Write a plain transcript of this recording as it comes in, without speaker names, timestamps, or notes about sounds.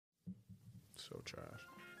So trash.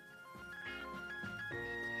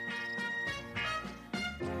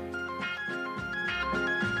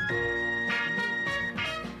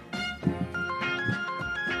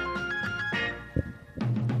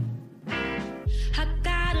 I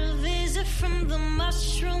got a visit from the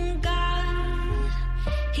mushroom god.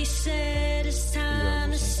 He said it's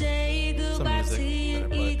time to say goodbye to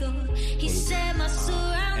your ego. He said my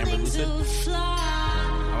surroundings will fly.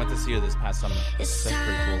 I went to see her this past summer. It's That's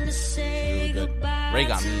pretty time cool. to She's say really good. goodbye. Ray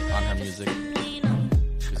got me on her music.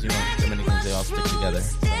 Because, you know, Dominicans, they all stick together.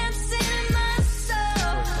 So.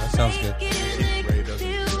 That sounds good. Ray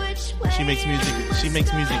doesn't. She makes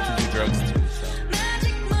music to do drugs too. So,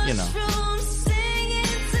 you know.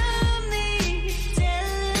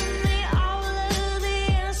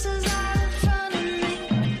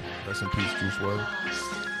 Rest in peace, Juice WRLD.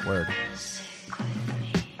 Word.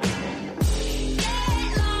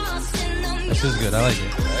 This is good. I like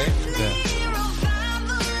it. Right? Yeah.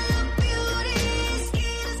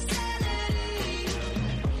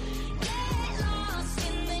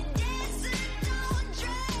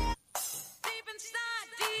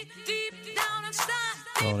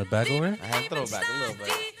 Throwing it back over. I had to throw it back a little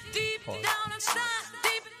bit. Pause.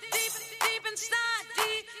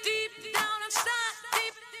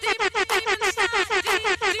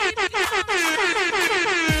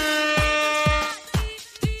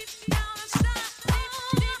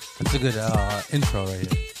 It's a good intro right here.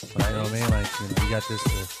 Right? You know what I mean? Like, you know, you got this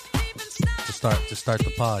to start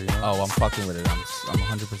the pod. You know? Oh, I'm fucking with it. I'm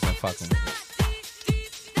 100% fucking with it.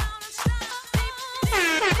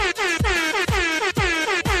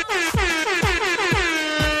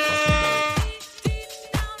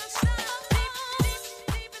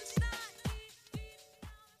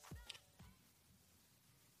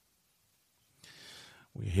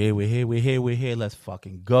 We're here. Let's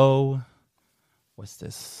fucking go. What's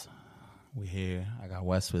this? We're here. I got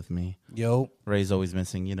Wes with me. Yo, Ray's always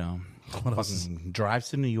missing, you know. What else? Fucking drives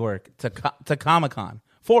to New York to Comic-Con.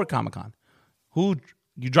 For Comic-Con. Who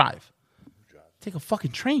you drive? Take a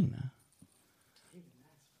fucking train.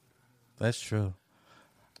 that's true.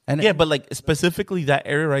 And Yeah, but like specifically that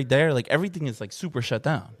area right there, like everything is like super shut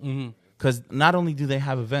down. Because not only do they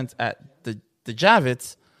have events at the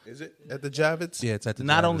Javits, Is it at the Javits? yeah, it's at the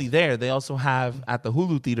not Javits. only there, they also have at the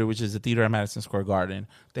Hulu Theater, which is a theater at Madison Square Garden.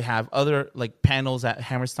 They have other like panels at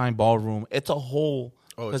Hammerstein Ballroom. It's a whole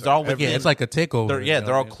because it's they're all like within. Yeah, it's like a takeover. They're, you know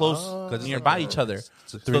they're all what I mean? close it's nearby like each other. a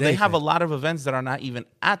So 3-day they have a thing. lot of events that are not even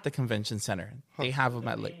at the convention center. They have them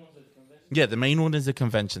at like yeah, the main one is the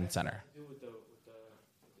convention center.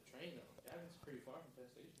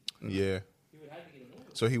 Yeah.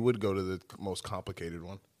 So he would go to the most complicated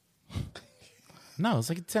one. No, it's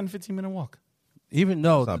like a 10-15 minute walk. Even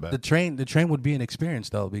though not bad. the train would be an experience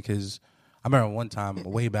though, because I remember one time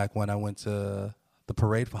way back when I went to the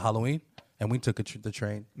parade for Halloween and we took the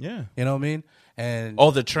train. Yeah. You know what I mean? And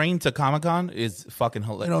Oh, the train to Comic-Con is fucking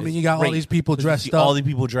hilarious. You know what I mean? You got all Great. these people 'Cause you dressed see up. All the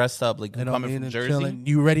people dressed up, like you know what I coming mean? from And Jersey. chilling.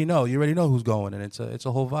 You already know who's going, and it's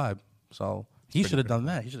a whole vibe. So he should have done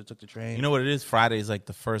that. He should have took the train. You know what it is? Friday is like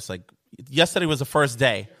the first, like, yesterday was the first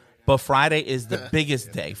day, but Friday is the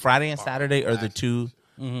biggest day. Friday and Saturday are the two,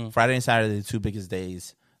 Friday and Saturday are the two biggest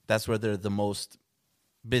days. That's where they're the most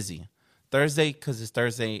busy. Thursday, because it's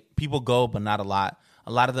Thursday, people go, but not a lot.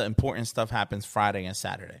 A lot of the important stuff happens Friday and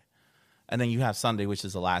Saturday. And then you have Sunday, which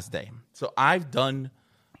is the last day. So I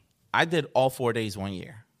did all 4 days 1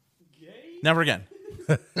 year. Never again.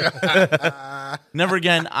 Never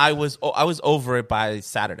again. I was over it by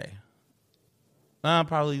Saturday.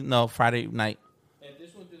 Probably no, Friday night. And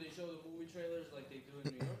this one, do they show the movie trailers like they do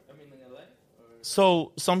in New York? I mean, in LA? Or?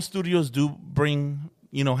 So some studios do bring,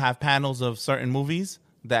 have panels of certain movies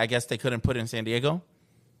that I guess they couldn't put in San Diego.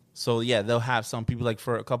 So yeah, they'll have some people, like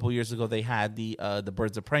for a couple of years ago, they had the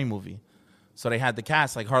Birds of Prey movie. So they had the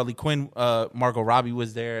cast, like Harley Quinn, Margot Robbie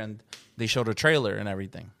was there, and they showed a trailer and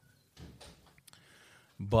everything.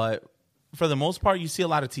 But for the most part, you see a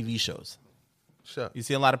lot of TV shows. Sure. You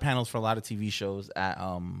see a lot of panels for a lot of TV shows at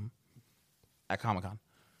Comic-Con.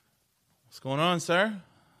 What's going on, sir?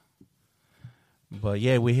 But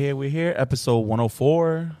yeah, we're here. Episode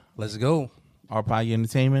 104. Let's go. Our Pie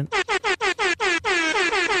Entertainment. We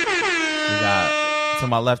got, to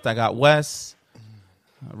my left, I got Wes.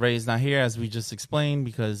 Ray's not here, as we just explained,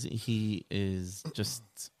 because he is just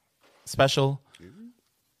special.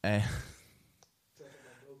 And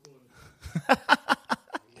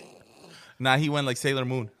nah, he went like Sailor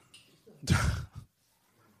Moon.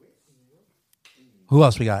 Who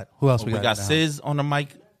else we got? We got in the house? Sis on the mic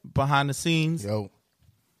behind the scenes. Yo.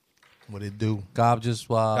 What it do? Gob just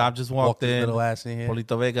Gob just walked his in. little ass in here.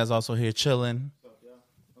 Polito Vega's also here chilling.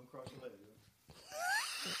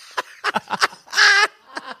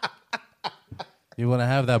 You want to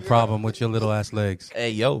have that problem with your little ass legs. Hey,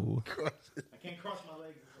 yo. I can't cross my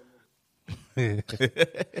legs.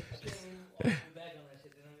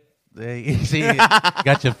 There you see,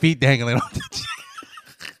 got your feet dangling on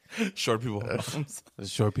the Short people problems.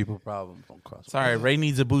 short people problem. Don't cross. Sorry, Ray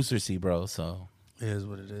needs a booster seat, bro. So It is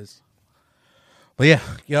what it is. But yeah,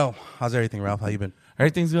 yo, how's everything, Ralph? How you been?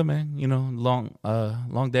 everything's good, man. You know,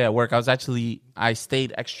 long day at work. I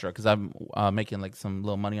stayed extra because I'm making like some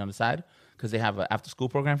little money on the side because they have an after school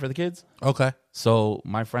program for the kids. Okay. So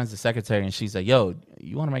my friend's the secretary, and she's like, "Yo,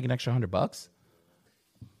 you want to make an extra $100?"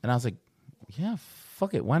 And I was like, "Yeah,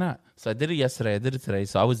 fuck it, why not?" So I did it yesterday. I did it today.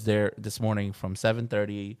 So I was there this morning from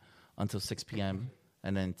 7:30 until 6 p.m.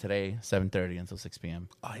 and then today 7:30 until 6 p.m.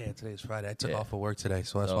 Oh yeah, today's Friday. I took Yeah. off of work today,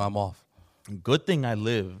 so that's So- why I'm off. Good thing I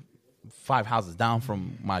live 5 houses down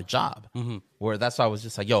from my job, where that's why I was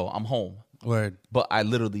just like, "Yo, I'm home." Word. But I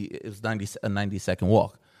literally it was a 90-second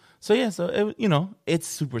walk. So yeah, so it's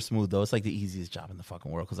super smooth though. It's like the easiest job in the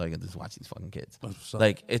fucking world because I get to just watch these fucking kids. what's up.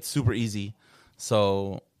 Like it's super easy.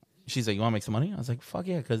 So she's like, "You want to make some money?" I was like, "Fuck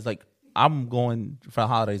yeah," because like I'm going for the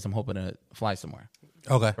holidays. I'm hoping to fly somewhere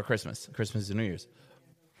Okay. for Christmas and New Year's.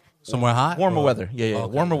 Somewhere hot? Warmer Or- weather, yeah,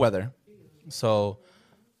 Okay. warmer weather. So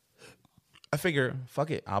I figure,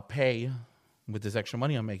 fuck it, I'll pay with this extra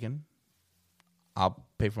money I'm making. I'll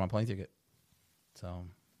pay for my plane ticket. So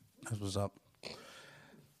That's what's up.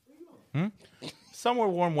 somewhere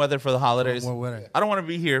warm weather for the holidays. Warm weather. I don't want to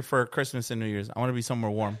be here for Christmas and New Year's. I want to be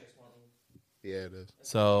somewhere warm. Yeah, it is.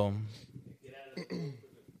 So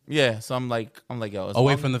yeah, so I'm like, yo, as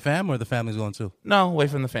Away long- from the fam, or the family's going too? no, away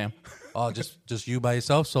from the fam. Oh, just you by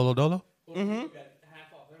yourself, solo dolo.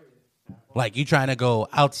 Like you trying to go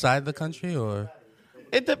outside the country, or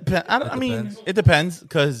It depends. I mean, depends. it depends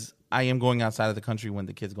because I am going outside of the country when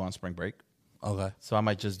the kids go on spring break. okay? So I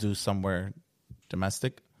might just do somewhere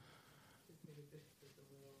domestic.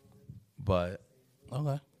 But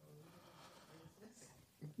Okay.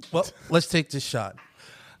 Well, let's take this shot.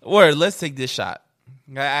 word, let's take this shot.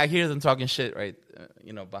 I hear them talking shit right,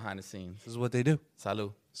 behind the scenes. This is what they do.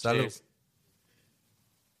 Salud. Salud. Cheers.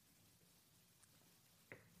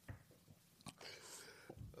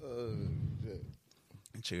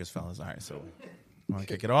 Cheers, fellas. All right, so want to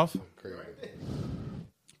kick it off?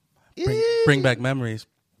 Bring back memories.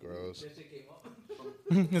 Gross.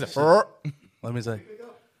 He's like, Let me say.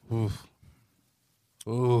 Oof.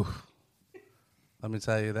 Oof. Let me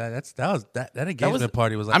tell you that engagement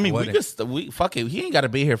party was like I mean, a we wedding. just fuck it. He ain't got to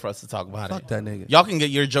be here for us to talk about Fuck it. that nigga. Y'all can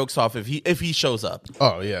get your jokes off if he shows up.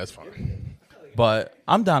 Oh yeah, it's fine. But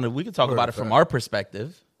I'm down to we can talk about it from our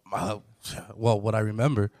perspective. Well, what I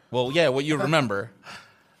remember. Well, yeah, what you remember.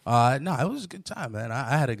 No, it was a good time, man.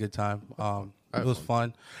 I had a good time. It was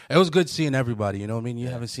fun. It was good seeing everybody. You know what I mean? You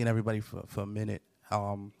haven't seen everybody for a minute.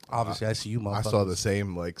 Obviously, I see you, motherfuckers. I saw the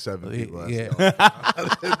same like 7 people. Yeah.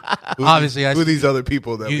 Who Obviously, I who see these other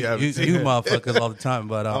people that we you, haven't you, seen? you motherfuckers all the time.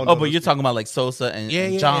 But Oh, but you're talking about like Sosa and, yeah,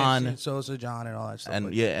 and yeah, John yeah, Sosa, John, and all that stuff. and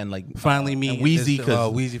But yeah, and like finally me, and Wheezy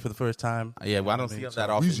because Wheezy for the first time. yeah, well, I don't see him that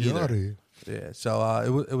often Weezy either. outta here. Yeah,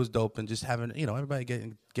 so it was dope, and just having everybody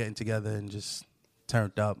getting together and just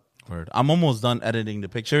turned up. Word. I'm almost done editing the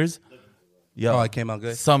pictures. Yo, Oh, it came out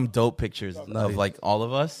good? Some dope pictures Nice. of like all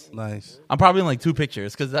of us. Nice. I'm probably in like 2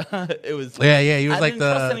 pictures because it was. Yeah, he was I like didn't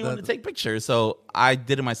trust the. anyone to take pictures, so I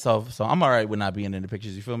did it myself. So I'm all right with not being in the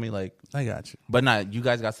pictures. You feel me? Like, I got you. but not you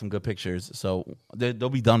guys got some good pictures, so they'll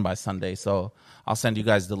be done by Sunday. So I'll send you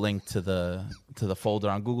guys the link to the folder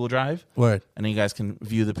on Google Drive, Word. and then you guys can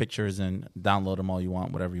view the pictures and download them all you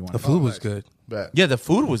want, whatever you want. The food was good. Bet. Yeah, the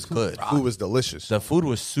food was good. Food was delicious. The food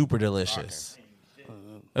was super delicious.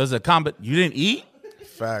 It was a combat. You didn't eat?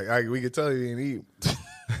 Fact. We could tell you didn't eat.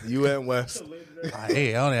 You and West.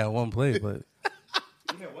 Hey, I only had one plate, but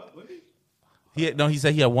He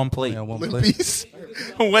said he had one plate. I had one plate. Blimpies.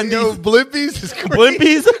 Wendy's Yo, Blimpies is crazy.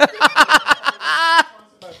 Blimpies.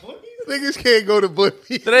 Niggas can't go to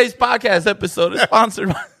Blimpies. Today's podcast episode is sponsored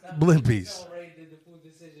by. Blimpies. Already did the food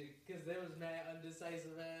decision because there was mad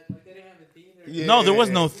undecisive at like they didn't have a theme. Yeah, No, there was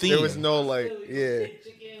no theme. There was no like, yeah.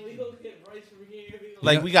 Chicken, we go get rice from here.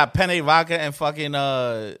 Like we got penne vodka and fucking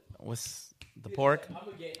what's the pork? I'm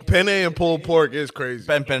gonna get Penne and pulled pork is crazy.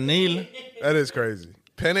 Pernil. That is crazy.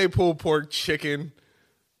 Penne pulled pork, chicken,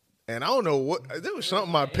 and I don't know what. There was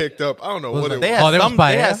something I picked up. I don't know Was what it it They was. had Oh, there was some. They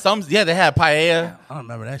paella? had some. Yeah, they had paella. I don't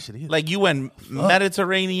remember that shit either. Like you went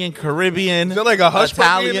Mediterranean, Caribbean. Is there like a hush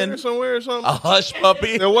puppy in Italian, there somewhere or something? a hush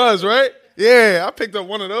puppy. There was, right? Yeah, I picked up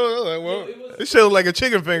one of those. I was like, well, this shit look like a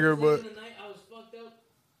chicken finger, but in the night I was fucked up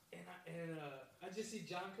and I just see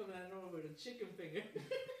John coming out of nowhere with a chicken finger.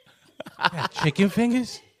 Chicken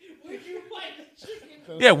fingers? Would you like a chicken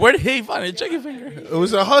Yeah, where did he find a chicken finger? It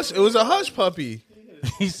was a hush. It was a hush puppy.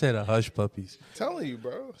 He said a hush puppies. Telling you,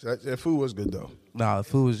 bro. That food was good though. Nah, the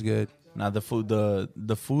food was good. Nah, the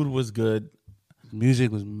food was good.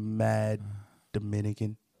 Music was mad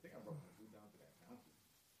Dominican.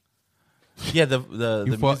 Yeah, the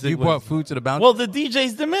music You was, brought food to the bounty? well, the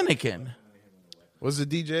DJ's Dominican. Was the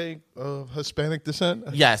DJ of Hispanic descent?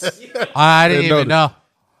 Yes. I didn't even notice. know.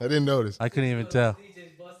 I didn't notice. I couldn't even tell.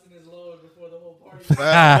 DJ's busting his load before the whole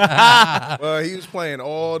party. Well, he was playing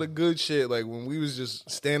all the good shit. Like when we was just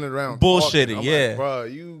standing around Bullshitting, talking, yeah. Like, bro,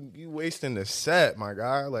 you wasting the set, my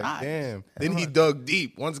guy. Like, damn. Then he dug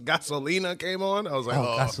deep. Once Gasolina came on, I was like,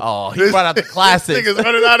 Oh, he brought out the classics. niggas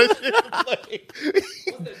running out of shit. Like,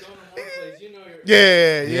 Once that Don Omar plays, you know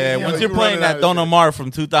you're. yeah. Once like, you're you playing running out that of Don shit. Omar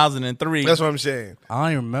from 2003. That's what I'm saying. I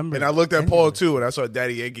don't even remember. And I looked at Paul too, and I saw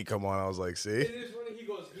Daddy Yankee come on. I was like, see? Isn't it funny? He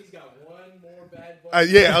goes, he's got one more bad boy.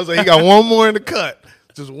 Yeah, I was like, he got one more in the cut.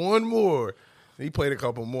 Just one more. He played a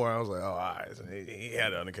couple more. I was like, oh, all right. So he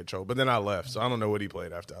had it under control. But then I left, so I don't know what he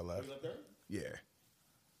played after I left. Yeah,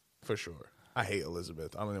 for sure. I hate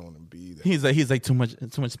Elizabeth. I don't even want to be there. He's like too much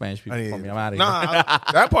Spanish people for me. I'm out of here. Nah,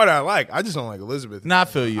 that part I like. I just don't like Elizabeth. Nah, I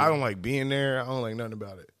feel you. I don't like being there. I don't like nothing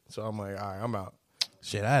about it. So I'm like, all right, I'm out.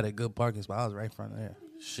 Shit, I had a good parking spot. I was right in front of there.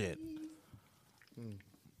 Shit.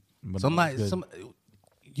 But Somebody, it was good.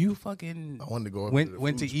 you fucking I wanted to go up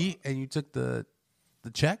went to eat and you took the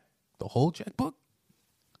check, the whole checkbook.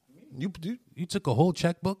 You You took a whole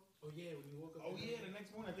checkbook.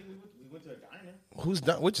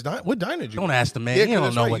 what diner did you? Don't ask the man. Yeah, He don't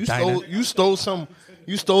 'cause know that's what right. diner.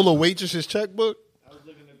 You stole a waitress's checkbook. I was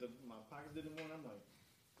looking at my pockets in the morning. I'm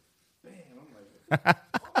like, damn. I'm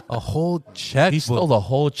like, A whole checkbook. He stole the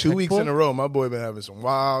whole 2 weeks in a checkbook? row. My boy been having some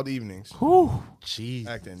wild evenings, Whew. Jeez.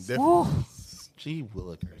 acting different. Gee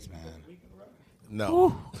willikers, man.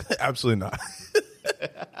 No, absolutely not.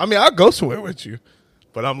 I mean, I'll go somewhere with you,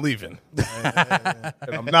 but I'm leaving. And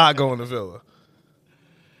I'm not going to Villa.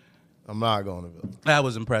 I'm not going to Villa. That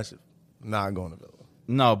was impressive. Not going to Villa.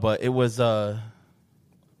 No, but it was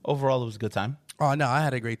overall it was a good time. Oh no, I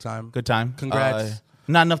had a great time. Good time. Congrats.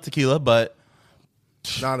 Not enough tequila, but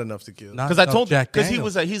Not enough to kill. Not because I enough told Jack because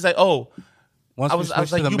Daniels. he's like, oh, Once I we was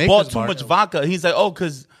switched like, to the you Maker's bought too Mark- much vodka. He's like, oh,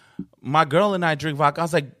 because my girl and I drink vodka. I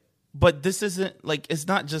was like, but this isn't like it's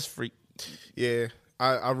not just free. Yeah,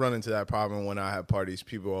 I run into that problem when I have parties.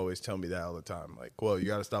 People always tell me that all the time. Like, well, you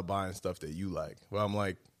got to stop buying stuff that you like. Well, I'm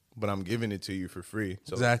like, but I'm giving it to you for free.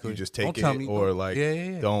 So Exactly. you just Don't take tell it me- or don't- like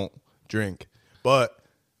Yeah. don't drink. But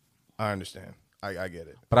I understand. I get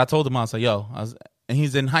it. But I told him I was like, yo, and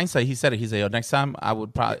he's in hindsight. He said it. He said, yo, next time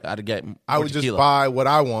I'd get. I more would tequila. just buy what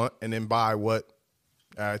I want and then buy what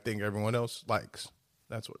I think everyone else likes.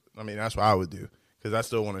 That's what I would do because I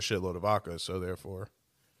still want a shitload of vodka. So therefore,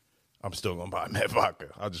 I'm still gonna buy mad vodka.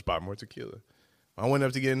 I'll just buy more tequila. I went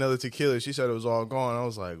up to get another tequila. She said it was all gone. I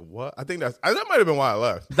was like, what? I think that might have been why I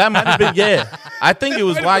left. That might have been yeah. I think it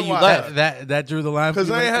was might have why been you why. left. That drew the line. Because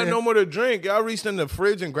for you I ain't right had there? no more to drink. I reached in the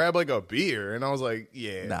fridge and grabbed like a beer, and I was like,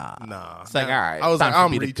 "Yeah, nah." It's like, all right, I was time like, for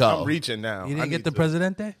me to go. I'm reaching now. You I didn't get need the to-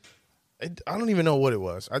 Presidente? I don't even know what it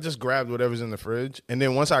was. I just grabbed whatever's in the fridge, and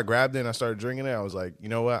then once I grabbed it and I started drinking it, I was like, you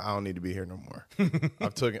know what? I don't need to be here no more.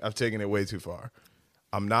 I've taken it way too far.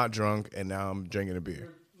 I'm not drunk, and now I'm drinking a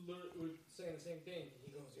beer. We're saying the same thing.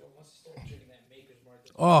 He goes, yo, once you start drinking that Maker's Mark.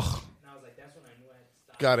 Oh, And I was like, that's when I knew I had to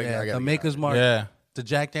stop. Got it. yeah. I got The it. Maker's Mark. Yeah. The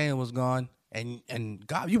Jack Daniel was gone, and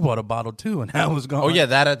God, you bought a bottle too, and that was gone. Oh yeah,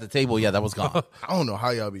 that at the table. Yeah, that was gone. I don't know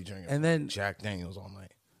how y'all be drinking. And then- Jack Daniels all night.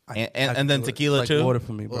 and then tequila like too. water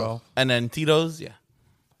for me, bro. And then Tito's. Yeah.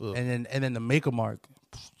 And then the Maker Mark.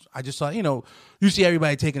 I just saw, you see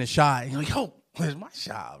everybody taking a shot. And you're like, yo, where's my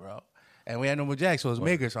shot, bro? And we had no more Jack, so it was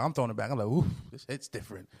Maker. So I'm throwing it back. I'm like, ooh, it's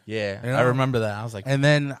different. Yeah, You know? I remember that. I was like, And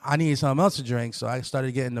then I needed something else to drink, so I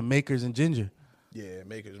started getting the Makers and ginger. Yeah,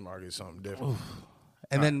 Maker's Mark is something different.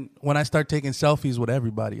 And then when I start taking selfies with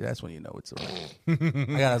everybody, that's when you know it's over.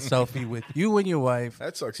 I got a selfie with you and your wife.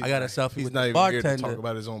 That sucks. I got a selfie He's with not the even here to bartender. talk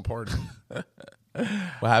about his own party.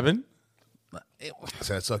 what happened?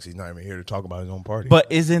 So that sucks. He's not even here to talk about his own party. But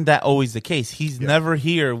isn't that always the case? He's never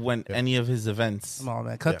here when any of his events. Come on,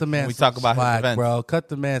 man. Cut the man We some talk about his slack, events. bro. Cut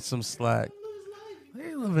the man some slack.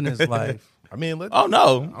 He's living his life. I mean, let Oh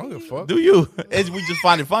no! I don't give a fuck. Do you? We just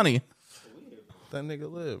find it funny. That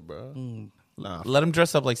nigga live, bro. Nah, Let him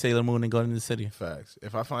dress up like Sailor Moon and go into the city. facts.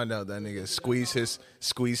 If I find out that nigga squeeze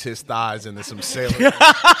his thighs into some sailor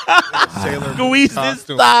Squeeze Moon his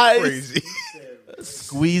costume, thighs. crazy.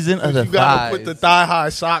 Squeezing of the You gotta thighs. put the thigh high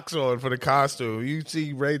socks on for the costume. You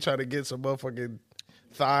see Ray try to get some motherfucking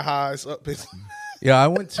thigh highs up his. Yeah, I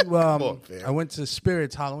went to on, fam. I went to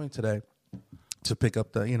Spirits Halloween today to pick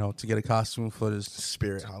up to get a costume for this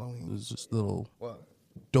Spirit Halloween. this little What?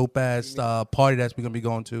 dope ass party that's we gonna be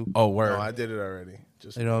going to. Oh, word. No, I did it already.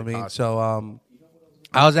 Just You know what I mean? costume. So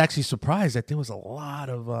I was actually surprised that there was a lot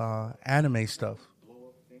of anime stuff.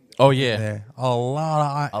 Oh yeah, There, a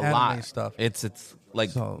lot of a anime lot. stuff. It's like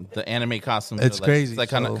So- the anime costumes. It's are like, crazy, It's like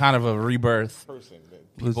so- kind of a rebirth.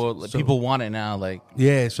 People So- people want it now. Like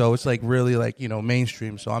Yeah, so it's like really like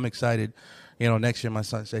mainstream. So I'm excited. Next year my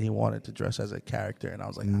son said he wanted to dress as a character, and I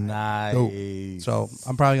was like, nice. dope. So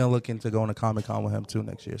I'm probably gonna look into going to Comic-Con with him too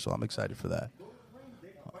next year. So I'm excited for that.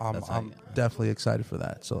 I'm definitely excited for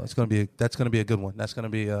that. So that's gonna be a good one. That's gonna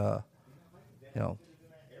be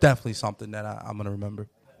definitely something that I'm gonna remember.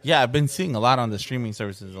 Yeah, I've been seeing a lot on the streaming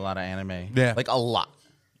services. A lot of anime. Yeah. like a lot.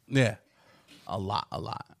 Yeah. A lot.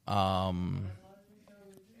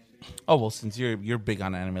 Oh well, since you're big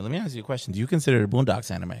on anime, let me ask you a question. Do you consider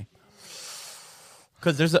Boondocks anime?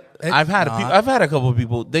 Because I've had a couple of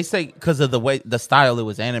people. They say because of the style it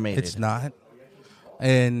was animated. It's not.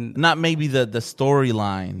 And not maybe the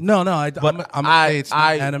storyline. no, I'm gonna say it's not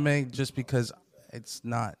I- anime just because it's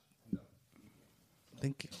not.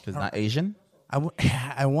 It's not Asian. I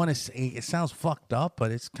want to say it sounds fucked up,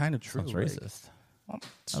 but it's kind of true. Sounds like, racist.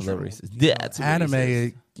 it's I love true. racist. Yeah, it's Anime.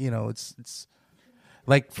 racist. It's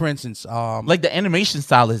like for instance, Like the animation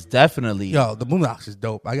style is definitely. the Boondocks is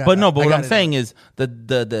dope. But what I'm saying is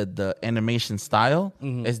the animation style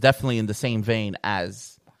is definitely in the same vein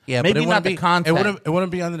as maybe not the content. It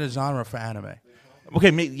wouldn't be under the genre for anime. Okay,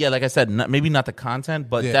 like I said, maybe not the content,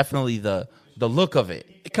 but Yeah. definitely the look of it.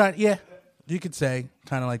 It kind you could say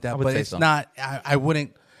kind of like that, would but say it's so. not. I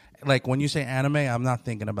wouldn't like when you say anime. I'm not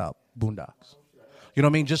thinking about Boondocks. You know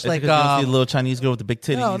what I mean? Just It's like because you don't see the little Chinese girl with the big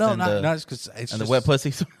titties no, and not because it's and the just, wet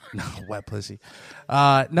pussy. No, wet pussy.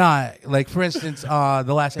 Like for instance,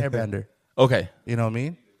 The Last Airbender. Okay, You know what I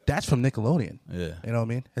mean? That's from Nickelodeon. Yeah. You know what I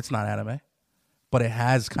mean? It's not anime, but it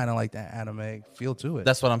has kind of like that anime feel to it.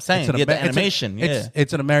 that's what I'm saying. It's an Yeah, the Amer- it's a- animation.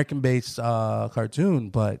 It's an American-based cartoon,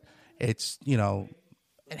 but it's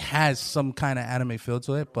it has some kind of anime feel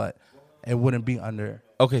to it, but it wouldn't be under.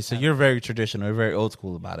 Okay, so you're very traditional, you're very old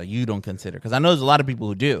school about it. You don't consider because I know there's a lot of people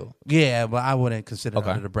who do. Yeah, but I wouldn't consider it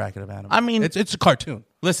Okay. under the bracket of anime. I mean- it's a cartoon.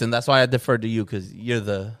 Listen, that's why I deferred to you because you're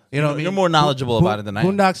the You know what I mean? you're more knowledgeable about it than I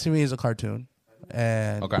am. Boondocks to me is a cartoon,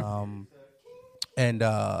 and Okay.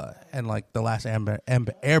 and like The Last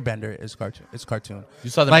Airbender is cartoon. It's cartoon. You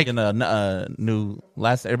saw them like- making a new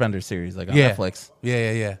Last Airbender series like on Yeah. Netflix.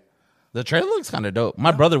 Yeah. The trailer looks kind of dope.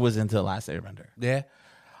 My brother was into Last Airbender. Yeah.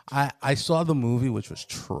 I saw the movie, which was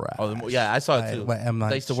trash. Oh, yeah, I saw it too. But I'm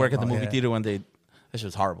not I used to work at the sure. movie Yeah. theater when that shit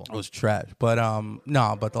was horrible. It was trash. But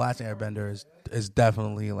but The Last Airbender is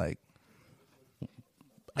definitely like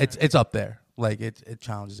it's up there. Like it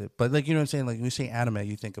challenges it. But like you know what I'm saying? Like when you say anime,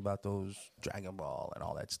 you think about those Dragon Ball and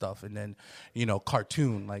all that stuff. And then,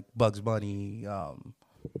 cartoon like Bugs Bunny,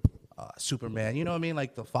 Superman, you know what I mean?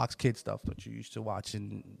 Like the Fox Kids stuff that you used to watch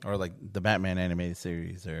in Or like the Batman animated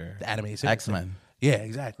series or the anime series. X-Men. Yeah,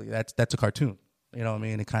 exactly. That's a cartoon. You know what I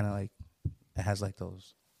mean? It kind of like it has like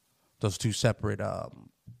those two separate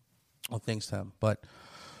things to them. But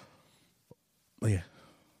yeah,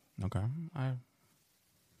 Okay.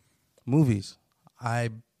 movies. I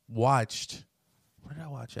watched. What did I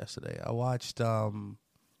watch yesterday? I watched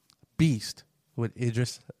Beast with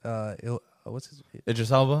Idris. What's his?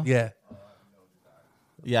 Idris Elba? Yeah,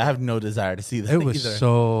 Yeah, I have no desire to see that. it was either.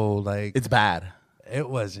 so like It's bad. it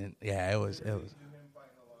wasn't. Yeah, it was.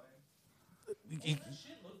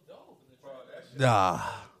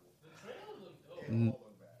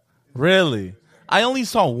 Really? I only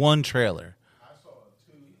saw one trailer.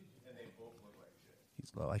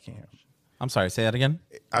 He's low. I can't hear him. I'm sorry, say that again?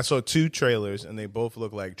 I saw 2 trailers and they both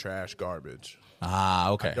look like trash garbage. Ah,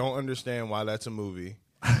 okay. Don't understand why that's a movie.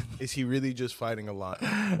 Is he really just fighting a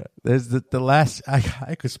lion? There's the last.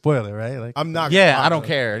 I could spoil it, right? Like I'm not. Yeah, I don't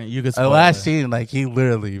care. You can the spoil last it. scene, like he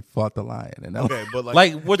literally fought the lion, and Okay, but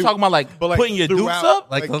Like we're talking about like but, like, putting your dukes throughout-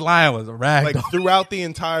 up? like the lion was a rag. like throughout the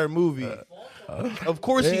entire movie. Of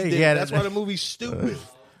course he Yeah, did. yeah, That's why the movie's stupid.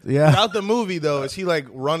 yeah, Throughout the movie, though, is he like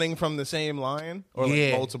running from the same lion or like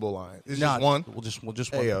Yeah. multiple lions? It's Nah, just one. We'll just one.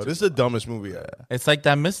 Hey yo, this is the dumbest movie ever. It's like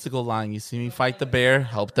that mystical line. You see me fight the bear,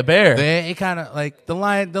 help the bear. It kind of like the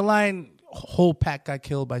lion. Whole pack got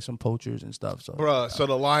killed by some poachers and stuff. So Bruh, so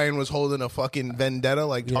the lion was holding a fucking vendetta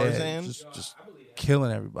like Tarzan? just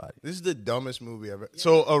killing everybody. This is the dumbest movie ever.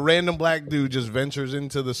 So a random black dude just ventures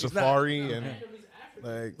into the safari and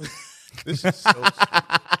like this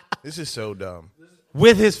is so dumb.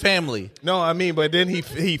 With his family. No, I mean, but then he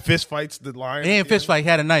fist fights the lion. He ain't fist fight. He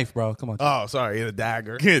had a knife, bro. Come on. Oh, sorry, he had a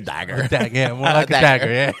dagger. Dagger. Yeah, more like a dagger.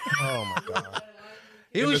 Yeah. Oh my god.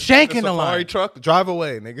 He in was the shanking the safari line. truck. Drive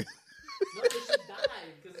away, nigga. No, the shit died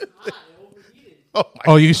because it's hot. It overheated. Oh my.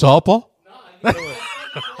 Oh, you saw Paul? No, I already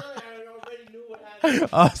knew what happened.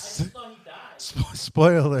 Oh, I just thought he died.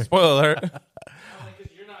 spoiler. Spoiler alert. I'm like,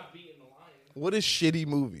 because you're not beating the lion. What a shitty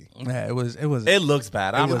movie. Yeah, it was. It looks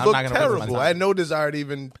bad. It I'm not looked gonna waste my terrible. I time. had no desire to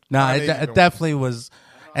even. Nah, I it, didn't even it definitely was.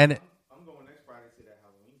 And I'm going next Friday to see that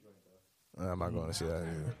Halloween joint though. I'm not going to see that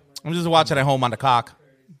either. I'm just watching at home on the cock.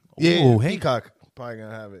 Yeah, Ooh, hey. Peacock probably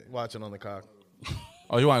gonna have it. Watching on the cock.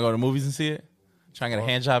 Oh, you want to go to the movies and see it? Try and get a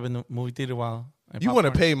hand job in the movie theater while You want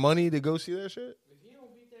to pay money to go see that shit?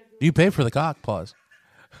 you pay for the cock. Pause.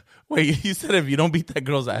 Wait, you said if you don't beat that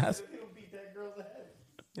girl's ass. You know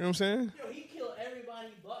what I'm saying? Yo, he killed everybody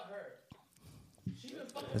but her. She been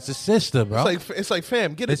fucking. It's a sister, bro. It's like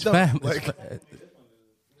fam, get it It's done. fam. Like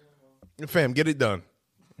fam, get it done.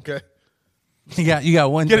 Okay. You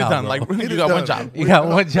got one Get job. it done. bro. Like Get you it got one done. job. you got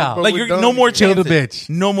one job. Bro, Like we're you're done. no more Kill chances. the bitch.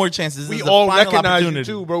 No more chances. This We is the all final recognize you opportunity.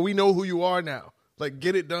 too, bro. We know who you are now. Like,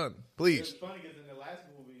 get it done, please. It's funny because in the last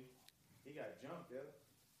movie, he got jumped.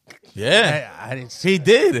 Yeah, I didn't see. he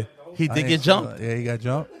did. He I did didn't get see jumped. that. Yeah, he got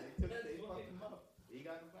jumped. He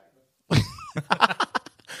got him back though.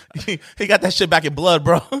 He got that shit back in blood,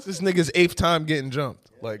 bro. This nigga's 8th time getting jumped.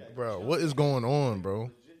 Like, bro, what is going on,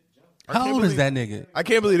 bro? How old is that nigga? I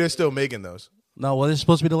can't believe they're still making those. No, well, this is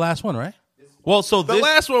supposed to be the last one, right? Well, so The this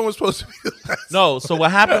last one was supposed to be the last. no. So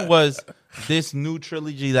what happened was this new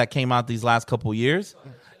trilogy that came out these last couple years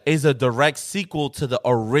is a direct sequel to the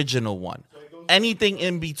original one. Anything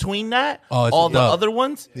in between that, Oh, it's all a the dub. other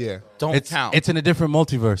ones, Yeah. don't It's count. It's in a different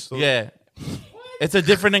multiverse. yeah. It's a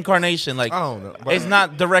different incarnation. Like I don't know, but- it's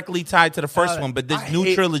not directly tied to the first one, but this I new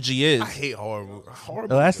hate- trilogy is. I hate horror movies. Horror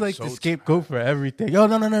No, that's movies like are the so scapegoat for everything. Oh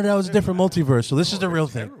no, that was a different multiverse. So this is the real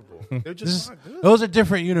thing. terrible. They're This just is not good. those are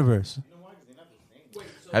different universe.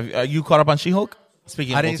 Have you caught up on She-Hulk?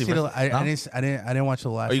 Speaking I of didn't see the. multiverse, no? I didn't watch the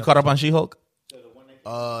last. Are you caught up on She-Hulk,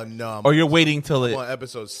 No, I'm or you're waiting till on it?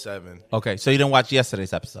 episode 7. Okay, so you didn't watch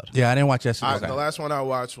yesterday's episode. Yeah, I didn't watch yesterday. The last one I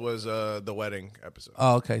watched was the wedding episode.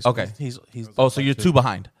 Oh, okay. So Okay. He's. Oh, so you're 2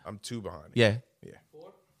 behind. I'm 2 behind. Yeah.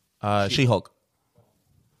 Yeah. She-Hulk.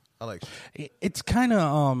 I like. It's kind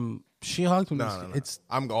of She-Hulk. No. It's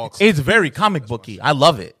I'm all. It's very comic booky. I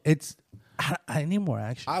love it. it's. I need more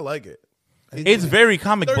action. I like it. It's very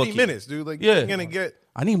comic 30 booky. minutes, dude. Like, Yeah. you're gonna get.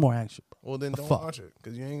 I need more action. Well, then don't fuck? watch it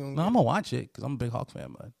because you ain't gonna. No, I'm gonna watch it because I'm a big Hulk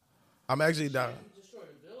fan, man. I'm actually not.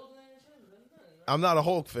 I'm not a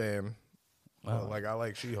Hulk fan. Like I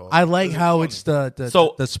like She-Hulk. I like how it's the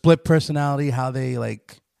So- the split personality, how they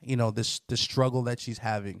like this the struggle that she's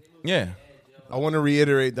having. Yeah. I want to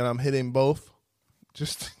reiterate that I'm hitting both.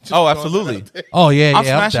 Just Oh, throwing that absolutely. out there. Oh yeah, I'm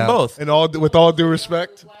yeah, smashing down. both. And with all due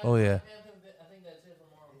respect, Oh yeah,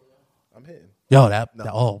 I'm hitting. yo that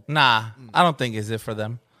oh Nah, I don't think it's it for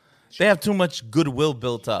them. They have too much goodwill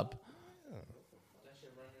built up.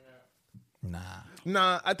 Nah.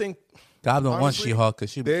 Nah, I think God don't want honestly, She-Hulk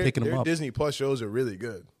because she be picking them their up. Disney Plus shows are really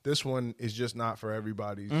good. This one is just not for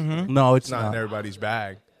everybody's. No, it's It's not in not. everybody's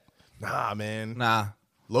bag. Nah, man. Nah.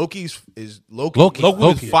 Loki. Loki Loki.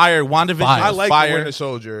 was fire. WandaVision Fire. I was like fire. the Winter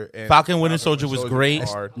Soldier. And Falcon Winter Soldier was great.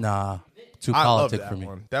 hard. Nah, too I love politic that for me.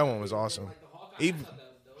 one. That one was awesome. Even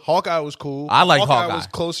Hawkeye was cool. I like Hawkeye. was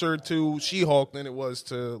closer to She-Hulk than it was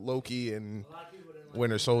to Loki and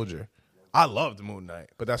Winter Soldier. I loved Moon Knight,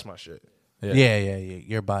 but that's my shit. Yeah,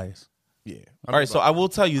 you're biased. Yeah. All right, so I will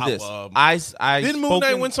tell you this. love- I Didn't Moon spoken-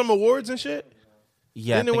 Knight win some awards and shit?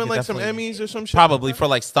 Yeah, I Didn't it think win like some definitely- Emmys or some shit? Probably for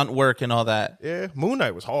like stunt work and all that, Yeah. Moon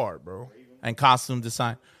Knight was hard, bro. and costume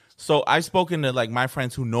design. So I've spoken to like my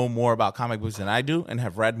friends who know more about comic books than I do and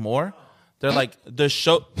have read more. They're like the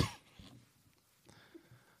show.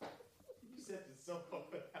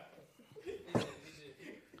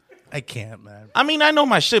 I can't, man. I mean, I know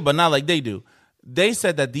my shit, but not like they do. They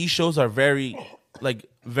said that these shows are very, like,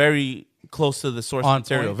 very close to the source On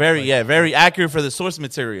material. point. Very, very accurate for the source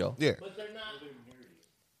material. Yeah. But they're not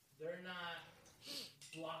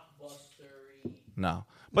blockbustery. No.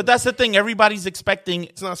 But that's the thing. Everybody's expecting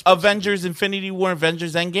not supposed to Avengers Infinity War,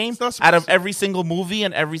 Avengers Endgame not supposed out of to. every single movie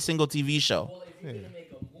and every single TV show. Well, if you're gonna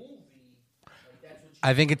make a movie, like that's what you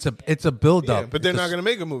I think it's a build Yeah, up. but they're not going to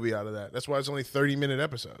make a movie out of that. That's why it's only 30-minute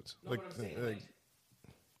episodes. What I'm saying, because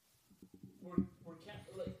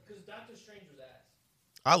Doctor Strange was ass.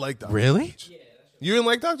 I like that. Really? You didn't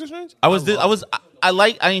like Doctor Strange?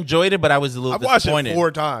 I enjoyed it, but I was a little I've watched disappointed. it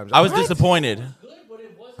 4 times. I was disappointed.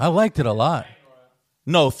 I liked it a lot.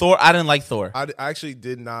 No, Thor. I didn't like Thor. I actually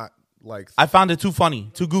did not like. I found it too funny,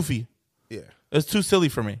 too goofy. Yeah. It was too silly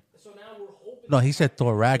for me. So now we're hoping. No, he said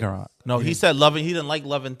Thor Ragnarok. No, he said Love. He didn't like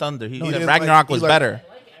Love and Thunder. He he said didn't Ragnarok like- was he better.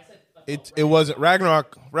 I like it. I said it wasn't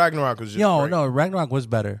Ragnarok. Ragnarok was just Yo, great. no, Ragnarok was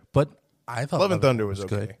better, but I thought Love and Thunder was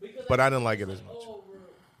good. okay, but I didn't like it as much.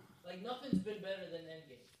 Like nothing's been better than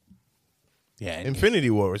Endgame. Yeah, Infinity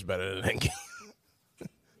War was better than Endgame.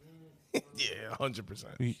 Yeah, 100%.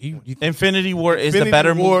 you Infinity War is the Infinity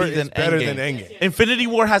better War movie is than better Endgame. than Endgame. Infinity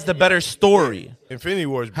War has the better story. Infinity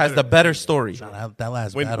War Has the better story. that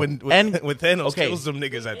last when battle. when Thanos okay. kills some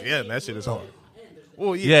niggas at the end. That shit is hard.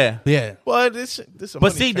 Well, yeah. Yeah. yeah, But this a But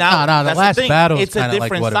money see thing. now, Nah, the that's last the thing. battle is It's a kinda like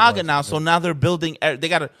different what it saga was. now. So now they're building.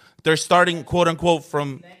 They're starting quote unquote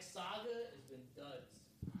from. Next saga has been duds.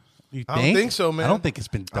 you I don't think so, man. I don't think it's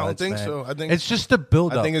been. I don't duds, think man. so. I think it's just the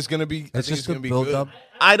build up. I think it's gonna be. It's just the gonna be build good. up.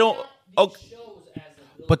 I don't. Okay. Shows as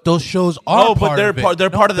a build. But those shows are No, but part they're of it. part- they're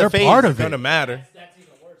part of the they're phase. part of It's gonna it. matter. That's even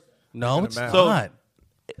worse. No, it's matter. So- not.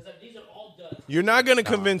 Because these are all duds. You're not gonna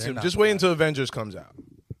convince they're him. not Just wait until Avengers comes out.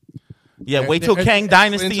 Yeah, wait till They're- Kang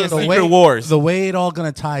Dynasty into and the Secret Wars. The way it all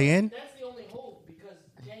gonna tie in. That's the only hope because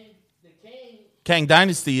the Kang Kang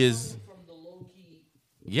Dynasty is from the low key.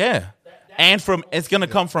 yeah, and from it's gonna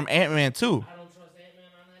come from Ant-Man too. I don't trust Ant-Man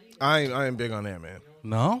on that either. I ain't big on that, man.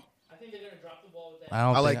 No, I think they're gonna drop the ball with that. I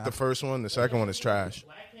don't. I think like the first one. The second one is trash.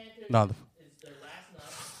 Black Panther No, is their last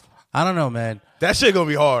nut. I don't know, man. That shit gonna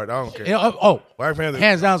be hard. I don't care. Black Panther.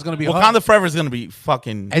 hands down, it's gonna be Wakanda hard. Forever is gonna be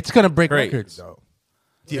fucking. It's gonna break Great. records. So,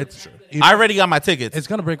 yeah, for sure. I already got my tickets. It's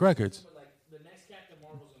gonna break records. Like the next Captain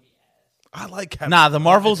Marvel's gonna be ass. I like Captain. Nah, the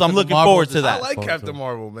Marvels. I'm looking Marvels forward to is- that. I like Forward Captain to.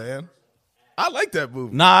 Marvel, man. I like that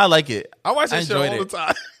movie. Nah, I like it. I watch that shit all enjoyed the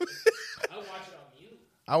time. I watch it on mute.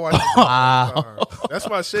 I watch. It all the time. That's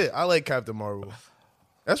my shit. I like Captain Marvel.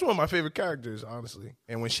 That's one of my favorite characters, honestly.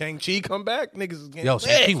 And when Shang-Chi come back, niggas is getting Yo, lit.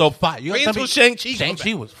 Shang-Chi was fire. You Wait tell until me- Shang-Chi come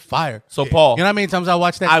Shang-Chi back. was fire. So Paul, You know how many times I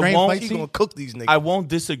watched that I train won't- fight He scene? gonna cook these niggas. I won't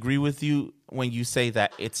disagree with you when you say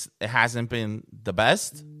that it hasn't been the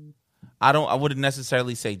best. I wouldn't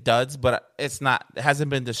necessarily say duds, but it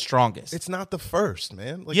hasn't been the strongest. It's not the first,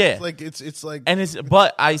 man. Like, Yeah. it's like it's like and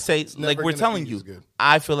but I say like never we're gonna telling be you, as good.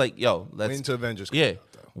 I feel like yo, wait let's until Avengers. Comes yeah, out,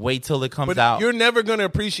 though. wait till it comes But out. you're never gonna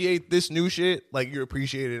appreciate this new shit like you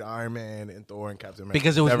appreciated Iron Man and Thor and Captain America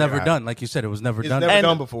because it was never happened. done. Like you said, it was never It's done. never and,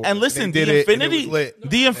 done before. and listen, They the did it, and it was Infinity lit.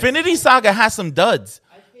 the Infinity Saga has some duds.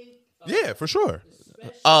 Yeah, for sure.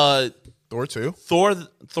 Thor 2.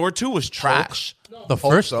 Thor 2 was trash. The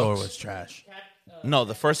first sucks. Thor was trash. No,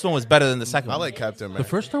 the first one was better than the second I one. like Captain The America.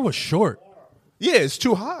 first Thor was short. Yeah, it's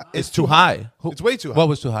too hot. It's too high. It's way too hot. What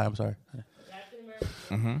was too high? I'm sorry. Captain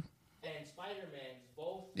America and Spider-Man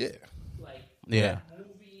both Yeah. like Yeah.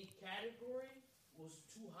 movie category was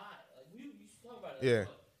too high. Like we used to talk about it. Yeah.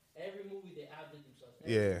 Like, every movie they outdid themselves.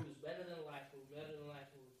 Every Yeah. movie was better than the last movie, better than the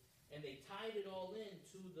last movie, and they tied it all in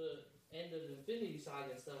to the end of the Infinity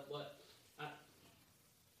Saga and stuff. But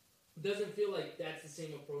it doesn't feel like that's the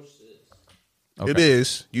same approach to this. It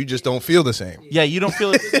is. You just don't feel the same. Yeah, you don't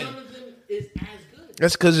feel it. None of them is as good.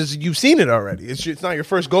 That's because you've seen it already. It's not your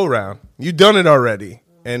first go round. You've done it already,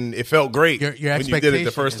 and it felt great Your when you did it the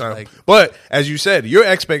expectation first is time. like- But as you said, your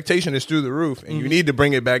expectation is through the roof, and you need to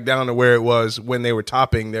bring it back down to where it was when they were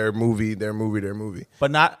topping their movie. But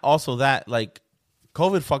not also that, like,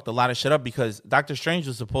 COVID fucked a lot of shit up because Doctor Strange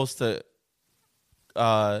was supposed to,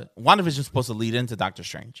 WandaVision was supposed to lead into Doctor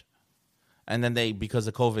Strange. And then because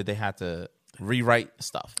of COVID, they had to rewrite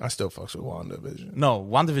stuff. I still fucks with WandaVision. No,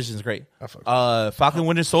 WandaVision is great. I fuck Falcon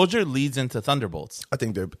Winter Soldier leads into Thunderbolts. I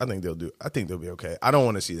think they'll be okay. I don't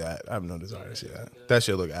want to see that. I have no desire to see that. That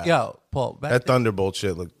shit look ass. Yo, Paul, back That to, Thunderbolt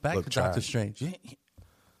shit look back to trash. Doctor Strange.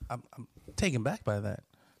 I'm taken back by that.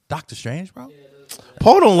 Doctor Strange, bro.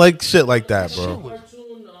 Paul don't like shit like that, bro.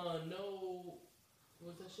 Cartoon, no,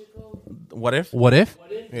 what's that shit called? What If? What if?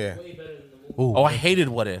 What if? Yeah. Way better than the movie. Ooh. Oh, I hated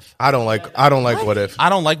What If. I don't like What If. I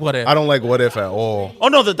don't like What If. I don't like What If at all. Oh,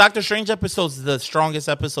 no, the Doctor Strange episode's the strongest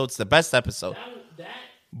episode. It's the best episode. That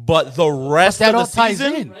But the rest that of the all ties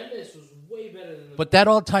season, in. premise was way better than the But that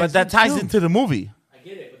all ties. but that in, ties too. into the movie. I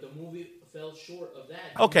get it, but the movie fell short of that.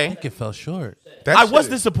 I Okay. think it fell short. That I shit was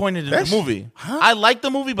is- disappointed in that the shit- movie. I like the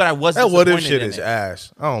movie, but I was That disappointed What If shit in is it.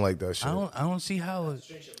 ass. I don't like that shit. I don't see how.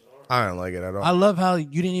 I don't like it at all. I love how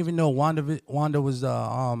you didn't even know Wanda was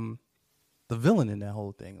the villain in that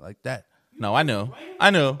whole thing like that. No, I knew. I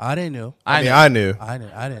knew. I didn't know. I knew. I knew.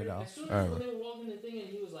 I didn't know. As soon as when they were walking the thing and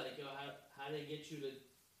he was like, yo, how they get you to,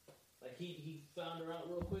 like, he found her out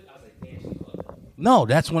real quick. I was like, damn, she fucked up. No,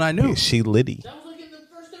 that's when I knew. She Liddy. That was like in the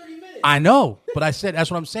first 30 minutes. I know, but I said that's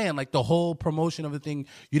what I'm saying. Like the whole promotion of the thing,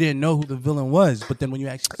 you didn't know who the villain was, but then when you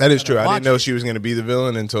actually That is sat true. down I and didn't know watched she was going to be the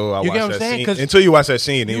villain until I You get watched what I'm that saying? scene. 'Cause Until you watch that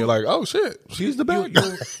scene and you're like, oh shit, she's the bad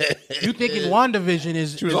guy. it, you thinking WandaVision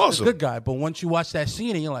is She was is awesome. the good guy, but once you watch that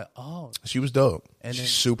scene and you're like, oh, She was dope. And She's then-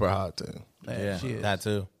 super hot too. man, Yeah, she is. that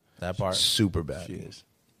too. That part. Super bad.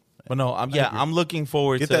 But no, I'm looking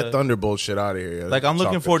forward Get to that Thunderbolt shit out of here. like I'm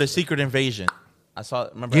looking Chalk forward to that shit. Secret Invasion. I saw.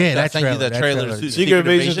 Remember, Yeah, I that sent you trailer, the that trailer. trailer. to Secret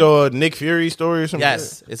Invasion's the Nick Fury story or something.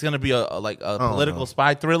 Yes, it's gonna be a political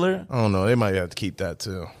spy thriller. I don't know. They might have to keep that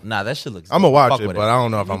too. Nah, that shit looks. I'm gonna watch fuck it, with but I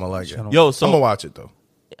don't know if I'm gonna like it. Yo, so I'm gonna watch it though.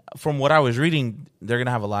 from what I was reading, they're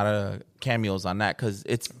gonna have a lot of cameos on that because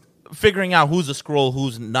it's figuring out who's a Skrull,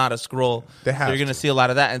 who's not a Skrull. They have You're gonna to. see a lot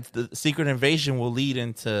of that, and the Secret Invasion will lead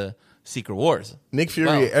into Secret Wars. Nick Fury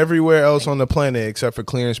Well- everywhere else on the planet except for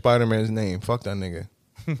clearing Spider-Man's name. Fuck that nigga.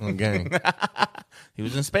 On gang. He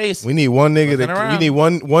was in space. We need one nigga Looking to around. we need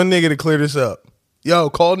one nigga to clear this up. Yo,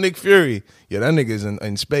 call Nick Fury. Yeah, that nigga's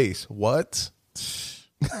in space. What?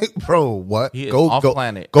 Bro, what? He is go off go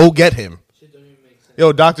planet. go get him. Shit don't even make sense.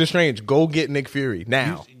 Yo, Doctor Strange, go get Nick Fury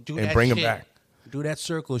now Do and that bring him shit. back. Do that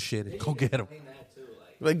circle shit. Go get him. Think that too.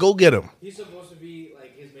 Like Like, go get him. he's supposed to be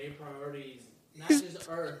like his main priorities, not just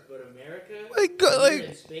Earth but America. Like, You're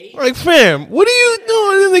in space. like, fam, what are you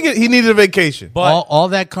doing? This nigga, he needed a vacation. But All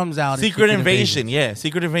that comes out. in Secret Invasion, yeah,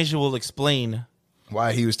 Secret Invasion will explain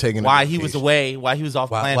Why he was taking? why a he was vacation. away, why he was off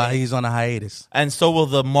planet, While he's on a hiatus. and so will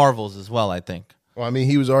the Marvels as well. I think. Well, I mean,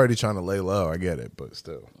 he was already trying to lay low. I get it, but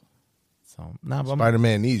still, So nah, but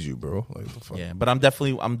Spider-Man needs you, bro. Like, what the fuck? yeah, but I'm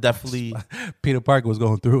definitely Peter Parker was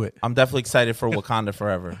going through it. excited for Wakanda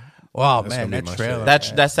Forever. Wow, That's man, gonna be that my trailer.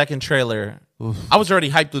 That second trailer, I was already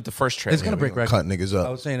hyped with the first trailer. It's gonna break records. Cut niggas I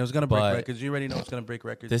up. was saying it was gonna break But- records. You already know it's gonna break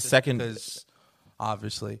records. This just second- because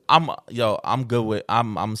obviously. I'm good with.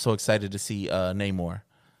 I'm so excited to see Namor.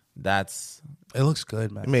 That's It looks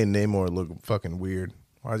good, It man. made Namor look fucking weird.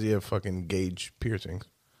 Why does he have fucking gauge piercings?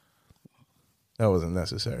 That wasn't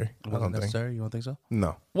necessary. I Wasn't don't think. necessary. You don't think so?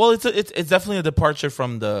 No, well, it's definitely a departure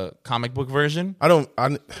from the comic book version. I don't.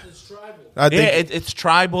 It's tribal. I think Yeah, it's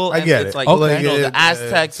tribal. I and get it's it. like Okay. you know, Like, the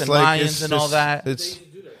Aztecs it's and like, Mayans it's and all just- that. It's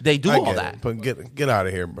They do I all get that. it, but get out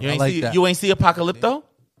of here, bro. You ain't like see that. you ain't see Apocalypto.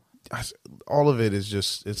 All of it is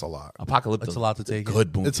just it's a lot. Apocalypto. It's a lot to take. in.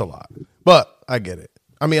 Good movie. It's a lot, but I get it.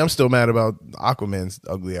 I mean, I'm still mad about Aquaman's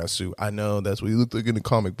ugly ass suit. I know that's what he looked like in the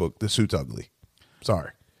comic book. The suit's ugly.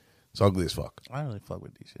 Sorry, it's ugly as fuck. I don't really fuck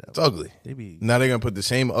with DC. It's ugly. They be Now they're gonna put the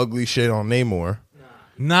same ugly shit on Namor.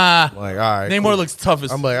 Nah. Like, all right, Namor cool. looks tough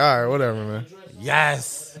as. I'm like, all right, whatever, man.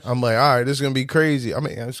 yes. I'm like, all right, this is gonna be crazy. I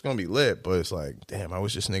mean, it's gonna be lit, but it's like, damn, I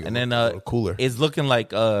wish this nigga And looked then a little cooler. it's looking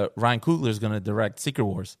like Ryan Coogler's gonna direct Secret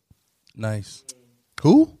Wars. nice.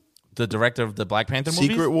 Who? The director of the Black Panther movies.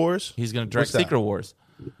 Secret Wars? He's going to direct What's that? Secret Wars.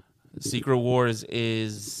 Secret Wars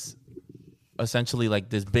is essentially like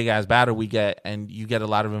this big ass battle we get, and you get a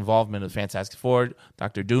lot of involvement of Fantastic Four,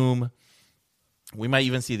 Doctor Doom. We might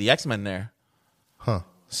even see the X-Men there. Huh?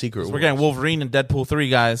 Secret Wars. We're getting Wolverine and Deadpool 3,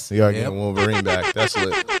 guys. You are getting Wolverine back. That's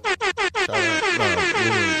lit. Shout out. No, Wolverine's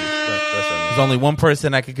that's There's only one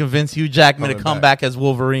person that can convince Hugh Jackman to Coming come back. back as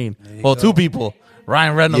Wolverine. Well, two people.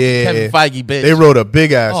 Ryan Reynolds Yeah. and Kevin Feige, bitch. They wrote a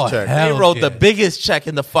big ass Oh, check. hell. They wrote yeah. the biggest check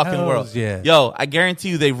in the fucking Hells world. yeah. Yo, I guarantee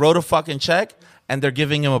you they wrote a fucking check and they're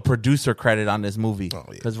giving him a producer credit on this movie. Oh,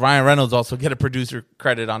 yeah. Because Ryan Reynolds also get a producer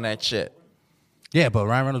credit on that shit. Yeah, but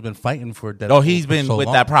Ryan Reynolds been fighting for Deadpool. Oh, he's for been so with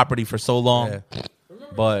long. that property for so long. Yeah.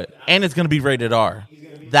 But and it's gonna be rated R.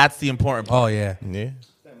 That's the important part. Oh yeah, Yeah.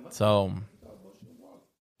 So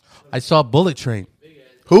I saw Bullet Train.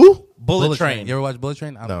 Who? Bullet Train. You ever watch Bullet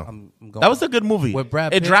Train? No. I'm going. That was a good movie. With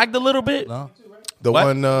Brad It Pitt? dragged a little bit. no. The What?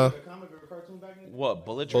 one What,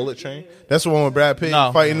 Bullet Train? Bullet Train? That's the one with Brad Pitt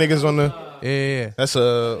No. fighting niggas on the. Yeah. That's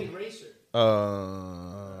a.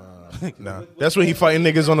 Nah. That's when he fighting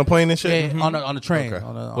niggas on the plane and shit. Yeah, on the train. Okay.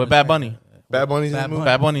 On With Bad Bunny. Bad Bunny's in the movie.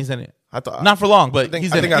 Bad Bunny's in it. I thought. Not for long, but I think,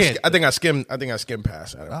 he's I in think it. I think I skimmed. I think I skimmed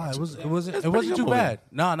past. I didn't Nah, watch it wasn't pretty too good bad.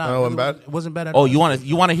 No, No, it wasn't bad? It wasn't bad at Oh, all. you want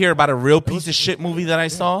to hear about a real piece of shit movie that I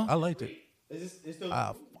saw? I liked it.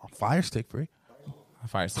 Fire Stick free.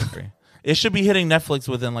 Fire Stick 3. It should be hitting Netflix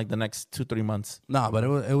within like the next 2-3 months. Nah, but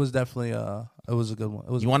it was definitely it was a good one.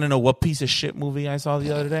 It was You want to know what piece of shit movie I saw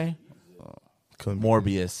the other day? Couldn't be.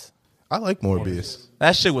 Morbius. I like Morbius.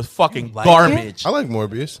 That shit was fucking like garbage. I like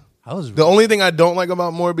Morbius. I was The only thing I don't like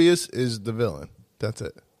about Morbius is the villain. That's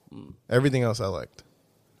it. Everything else I liked.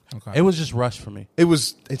 it was just rushed for me.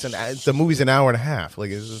 The movie's an hour and a half.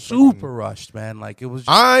 Like it's just Super rushed, man. Like it was. Just,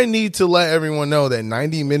 I need to let everyone know that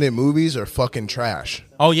 90-minute movies are fucking trash.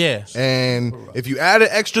 Oh yeah. And if you add an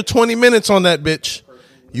extra 20 minutes on that bitch,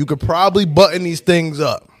 you could probably button these things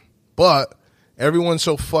up. But everyone's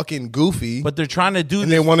so fucking goofy. But they're trying to do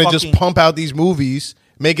and this they want to fucking- just pump out these movies,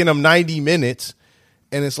 making them 90 minutes.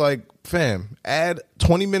 And it's like, fam, add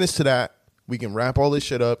 20 minutes to that. We can wrap all this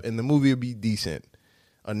shit up and the movie will be decent.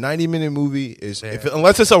 A 90-minute movie is,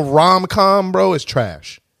 unless it's a rom-com, bro, it's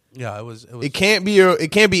trash. Yeah, it was. It can't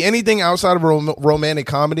be anything outside of a romantic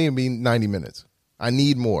comedy and be 90 minutes. I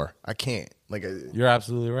need more. I can't. Like You're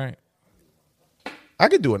absolutely right. I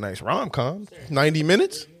could do a nice rom-com. 90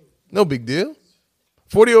 minutes? No big deal.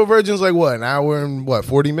 40-Year-Old Virgin's like what? An hour and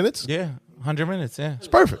 40 minutes? Yeah, 100 minutes. Yeah. It's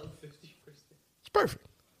perfect. It's perfect.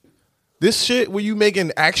 This shit where you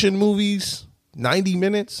making action movies 90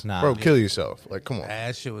 minutes? Nah. Bro, kill yourself. Like, come on.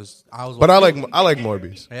 That shit was. But I like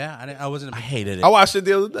Morbius. Yeah, I wasn't. I hated I it watched it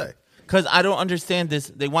the other day. because I don't understand this.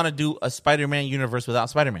 They want to do a Spider-Man universe without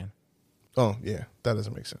Spider-Man. Oh, yeah. That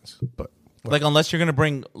doesn't make sense. But Like, unless you're gonna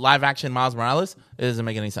bring live action Miles Morales, it doesn't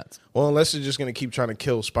make any sense. well, unless you're just going to keep trying to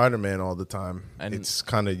kill Spider-Man all the time, And- it's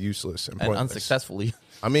kind of useless and And pointless. unsuccessfully.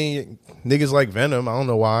 I mean, niggas like Venom. I don't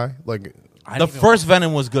know why. Like, The first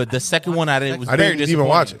Venom was good. The second one I did was I very didn't even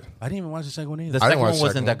watch it. disappointing. I didn't even watch the second one either. The I second didn't watch one the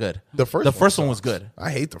wasn't second that good. The first one was sucks. good.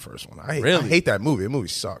 I hate the first one. I Really? hate that movie. The movie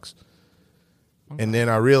sucks. And then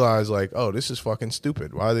I realized, like, oh, this is fucking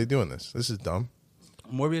stupid. Why are they doing this? This is dumb.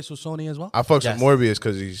 Morbius was Sony as well. I fucks Yes. with Morbius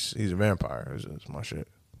because he's a vampire. It's my shit.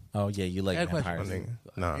 Oh yeah, you like I had a vampires. question.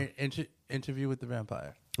 Nah. Interview with the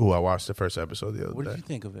Vampire. Ooh, I watched the first episode the other What day. did you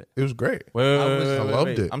think of it? It was great. Wait, I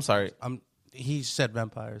loved it. I'm sorry. He said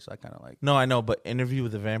vampires. So I kind of like No, I know, but Interview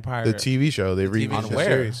with the Vampire. The TV show they remade the where?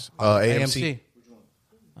 series. AMC.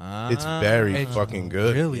 It's very fucking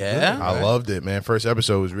good. Really? Yeah? good. I loved it, man. First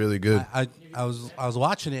episode was really good. I was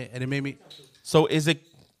watching it and it made me. So is it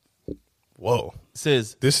Whoa.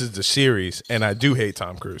 Sis? This is the series, and I do hate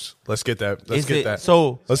Tom Cruise. Let's get that. Let's Is get it- that.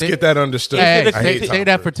 so- let's get that understood. Hey, it a- I hate say Tom say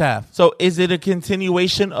that Cruise. for Taft. So is it a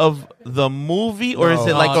continuation of the movie, or is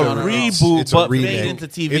it like no, a no. reboot It's a but remake. made into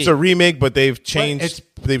TV? It's a remake, but they've changed. it's-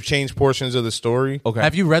 They've changed portions of the story. okay.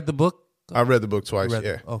 Have you read the book? I read the book twice. Read-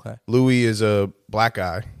 Yeah. okay. Louis is a black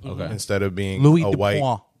guy instead of being Louis a white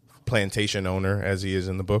Dupont. plantation owner, as he is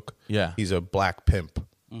in the book. Yeah. He's a black pimp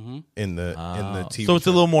in the TV. So it's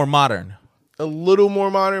a little more modern. a little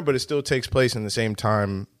more modern, but it still takes place in the same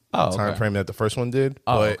time Oh, time okay. frame that the first one did.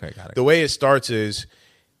 Oh, but okay, got it. the way it starts is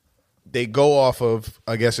they go off of,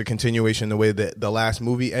 I guess, a continuation the way that the last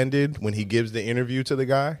movie ended when he gives the interview to the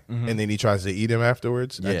guy and then he tries to eat him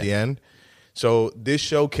afterwards Yeah. at the end. So this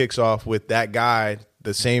show kicks off with that guy,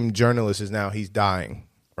 the same journalist is now, he's dying,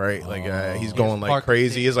 right? Like he's going like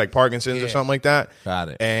crazy. It's like Parkinson's or something like that. Got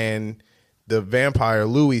it. And the vampire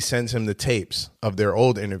Louis sends him the tapes of their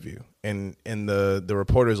old interview, and the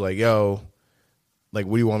reporter's like, "Yo, like,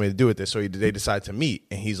 what do you want me to do with this?" So they decide to meet,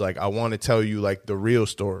 and he's like, "I want to tell you like the real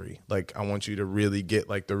story. Like, I want you to really get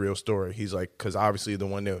like the real story." He's like, "Because obviously the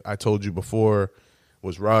one that I told you before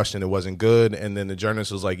was rushed and it wasn't good." And then the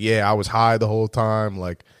journalist was like, "Yeah, I was high the whole time.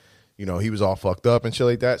 Like, you know, he was all fucked up and shit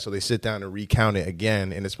like that." So they sit down and recount it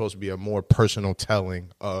again, and it's supposed to be a more personal telling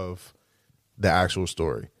of the actual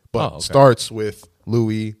story. But Oh, okay. starts with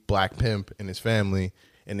Louis, black pimp, and his family,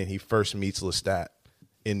 and then he first meets Lestat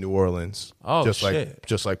in New Orleans. Oh, just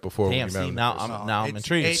shit. like before Damn, we met see, him. now I'm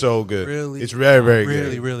intrigued. It's so good. Really, It's very, very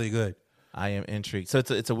really, good. really good. I am intrigued. So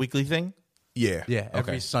it's a weekly thing. Yeah. Yeah,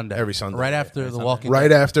 every Okay. Sunday. Every Sunday. Right Yeah, after The Sunday. Walking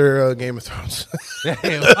Right after Game of Thrones.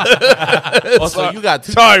 Oh, so you got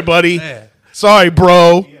two. Sorry, buddy. Yeah. Sorry,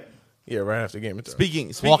 bro. Yeah, right after Game of Thrones.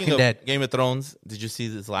 Speaking Walking of Dead. Game of Thrones, did you see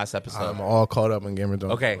this last episode? I'm all caught up in Game of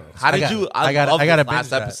Thrones. Okay, how did got- you? I got- love I gotta this last binge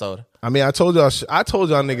that. episode. I mean, I told y'all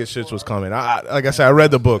niggas shit was coming. Like I said, I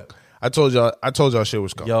read the book. I told y'all shit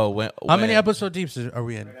was coming. Yo, when How many episode deeps are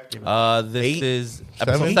we in? This Eight? is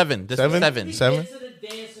episode 7. This is 7. Seven? Into the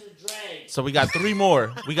dance of the dragon. So we got 3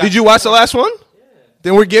 more. We got. Did you watch the last one?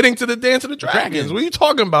 Then we're getting to the Dance of the Dragons. Dragons. What are you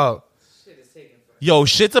talking about? Shit is taking forever. Yo,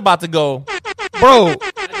 shit's about to go. Bro, I do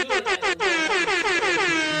it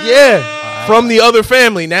yeah. From the other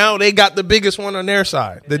family. Now they got the biggest one on their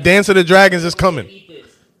side. The Dance of the Dragons is coming. eat this.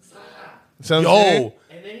 See what I'm saying? Yo,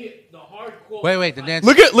 And then the hardcore. Wait, the dance.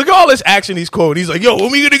 Look at all this action he's quoting. He's like, yo,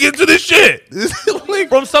 when we gonna get to this shit? Like,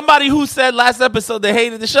 from somebody who said last episode they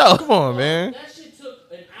hated the show. come on, man. That shit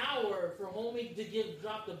took an hour for homie to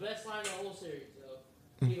drop the best line in the whole series.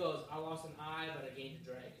 Yo. He goes, I lost an eye, but I gained a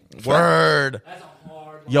dragon. Word. That's a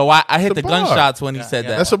hard line. Yo, I hit the It's a bar. gunshots when he said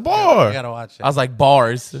that. That's a bar. I gotta watch it. I was like,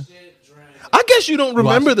 bars. Shit, dragon. I guess you don't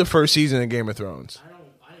remember the first season of Game of Thrones.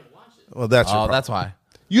 I didn't watch it. Well, that's your Oh, problem. that's why.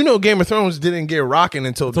 You know Game of Thrones didn't get rocking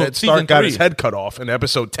until Until Ned Stark season got 3. his head cut off in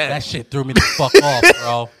episode 10. That shit threw me the fuck off,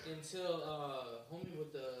 bro. Until homie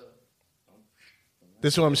with the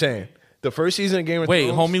This is what I'm saying. The first season of Game of Wait,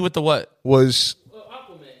 Thrones homie with the what? was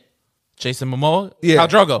Aquaman. Jason Momoa? Yeah. Khal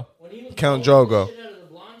Drogo. When he was Count blowing the Drogo. shit out of the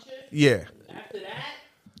blonde chick, yeah. after that,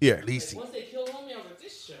 Yeah. once they killed homie, I was like,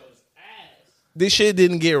 this show's ass. This shit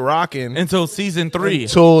didn't get rocking Until season 3.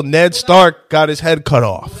 until Ned Stark got his head cut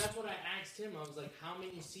off. That's what I asked him. I was like, how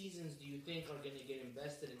many seasons seasons do you think are going to get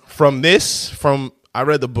invested in? I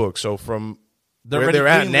read the book, so from where already they're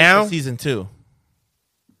at greenlit for now, season 2.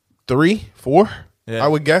 3, 4, Yeah. I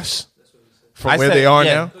would guess. From I where said- they are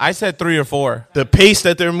yeah, now, I said 3 or 4. the pace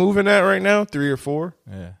that they're moving at right now, 3 or 4.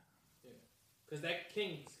 Yeah. Because that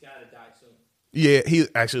king's got to die soon. Yeah, he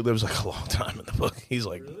actually lives like a long time in the book. He's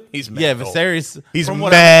mad. Yeah, old. Viserys. He's from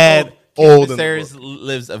what mad I'm told, old in the Viserys book.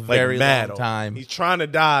 lives a Like, very mad long old. time. He's trying to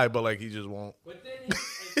die, but like he just won't. But then, oh,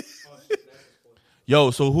 shit, that's a spoiler.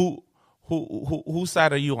 Yo, so whose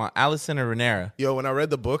side are you on, Allison or Rhaenyra? Yo, when I read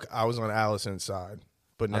the book, I was on Allison's side,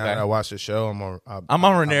 but now Okay. that I watched the show, I'm on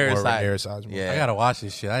Rhaenyra's more side. Rhaenyra's side. Yeah. I gotta watch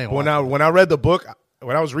this shit. I ain't When watch I read the book,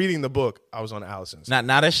 when I was reading the book, I was on Allison's.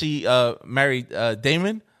 Now that she married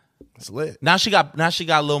Damon, It's lit. now she got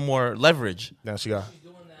a little more leverage, Now she got She's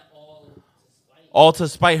doing that all to spite. all to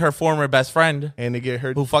spite her former best friend and to get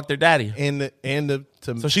her who fucked her daddy. to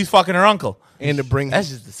So she's fucking her uncle. bring That's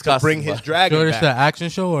just disgusting, to bring his but- dragon Sure, it's back. an action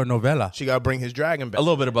show or novella. She got to bring his dragon back. A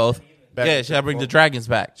little bit of both. Back Yeah, into she got to the bring the fold. dragons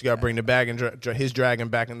back. She got to bring the bag and his dragon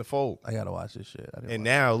back in the fold. I gotta watch this shit. I didn't And watch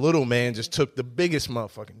now little man just took the biggest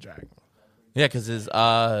motherfucking dragon. Yeah, because his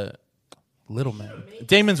Little Man.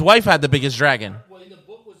 Damon's wife had the biggest dragon. Well, in the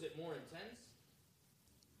book, was it more intense?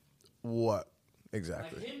 What Like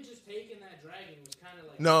exactly? him just taking that dragon was kind of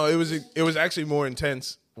like. No, it was actually more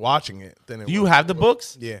intense watching it than it Do you was. have the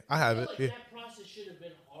books? Yeah, I have I it. feel like Yeah. that process should have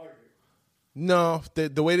been harder. No,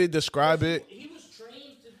 the way they describe it. He was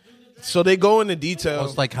trained to do the dragon. So they go into Oh, detail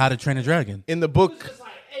it's like How to Train a Dragon. in the He was book. just like,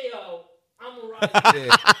 hey, yo, I'm a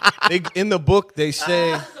ride. Yeah, in the book they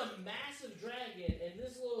say. This is a massive dragon, and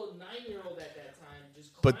this little 9-year-old at that time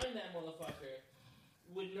just climbed But- that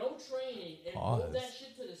motherfucker with no training and Pause. moved that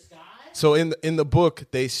shit to the sky. So in the book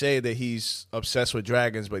they say that he's obsessed with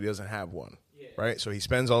dragons, but he doesn't have one. Right? So he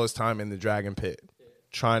spends all his time in the dragon pit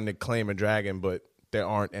trying to claim a dragon, but there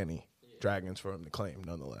aren't any dragons for him to claim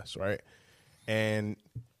nonetheless, right? And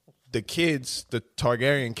the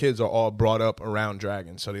Targaryen kids are all brought up around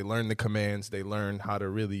dragons. So they learn the commands, they learn how to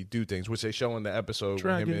really do things, which they show in the episode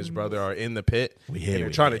when him and his brother are in the pit. And they're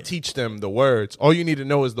trying to teach them the words. All you need to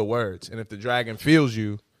know is the words. And if the dragon feels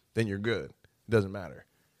you, then you're good. It doesn't matter.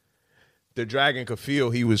 The dragon could feel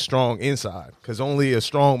he was strong inside, because only a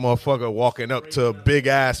strong motherfucker walking up to a big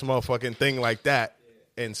ass motherfucking thing like that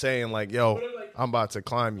and saying like, "Yo, I'm about to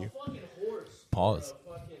climb you." Fucking horse. Pause.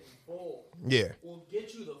 Or a fucking bull Yeah. will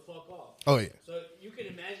get you the fuck off. Oh yeah. So you can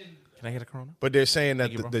imagine. Can I get a Corona? But they're saying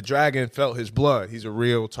that you, bro. the dragon felt his blood. He's a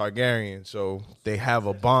real Targaryen, so they have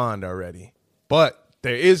a bond already. But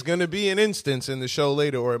there is going to be an instance in the show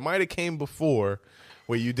later, or it might have came before,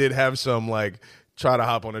 where you did have some like try to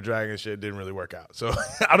hop on a dragon shit, didn't really work out. So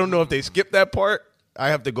I don't know if they skipped that part. I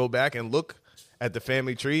have to go back and look at the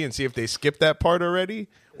family tree and see if they skipped that part already,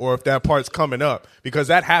 or if that part's coming up, because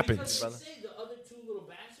that happens. Because they say the other two little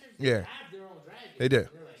bastards Yeah. have their own dragon. They do. They're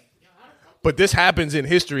like, yo, how the fuck? But this happens in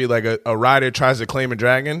history. Like a rider tries to claim a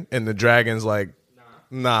dragon, and the dragon's like,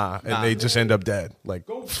 nah, and they just end up dead, like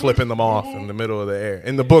flipping them off in the middle of the air.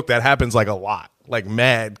 In the book, that happens like a lot. Like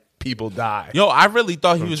mad people die. Yo, I really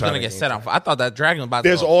thought he was trying gonna to get gain set on fire. I thought that dragon was about to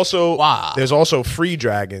There's go. also Wow. there's also free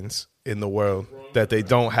dragons in the world that they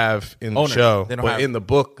don't have in the Owners. show, They don't but have- in the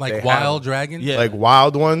book, Like they have wild them. dragons. Yeah. like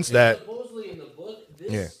wild ones that. Supposedly in the book,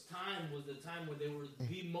 this Yeah. time was the time where there were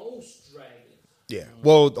the most dragons. Yeah.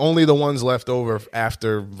 Well, only the ones left over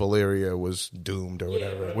after Valyria was doomed or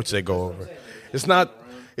whatever, which they go over. It's not.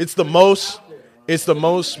 It's the most. It's the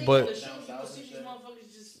most, but The shows you will see these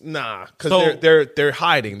motherfuckers just nah, because So- they're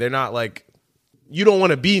hiding. They're not like. You don't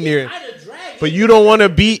want to be near, hide a dragon. but you don't want to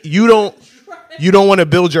be. You don't want to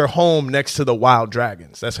build your home next to the wild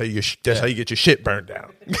dragons. That's how you. That's how you get your shit burned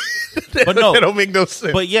down. But no, that don't make no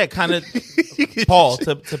sense. But yeah, kind of, Paul,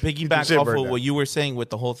 to piggyback shit off burned of down. what you were saying with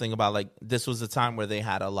the whole thing about like this was the time where they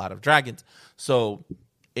had a lot of dragons. So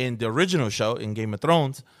in the original show in Game of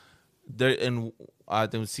Thrones, there in I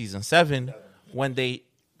think it was season 7 when they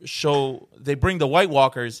bring the White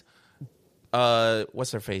Walkers.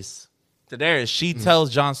 What's her face? Daenerys. She tells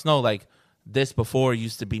Jon Snow like this before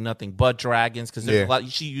used to be nothing but dragons because there's Yeah. a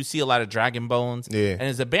lot. You see a lot of dragon bones. Yeah. And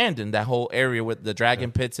it's abandoned that whole area with the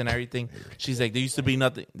dragon pits and everything. She's like, there used to be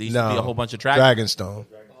nothing. There used to be a whole bunch of dragons. Dragonstone.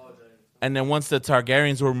 And then once the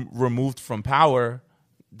Targaryens were removed from power,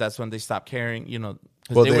 that's when they stopped caring. You know,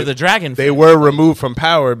 'cause they were the dragon. They family. were removed from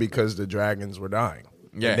power because the dragons were dying.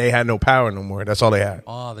 Yeah. And they had no power no more. That's all they had.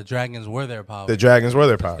 Oh, the dragons were their power. The dragons were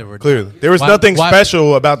their power. They were- Clearly, there was Why- nothing why-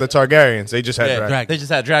 special about the Targaryens. They just had Yeah, dragons they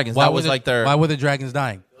just had dragons. That was like their. Why were the dragons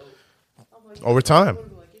dying? over time.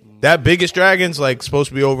 That biggest dragon's like supposed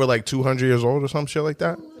to be over like 200 years old or some shit like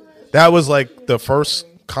that. That was like the first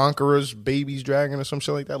conqueror's baby's dragon or some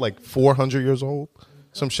shit like that, like 400 years old,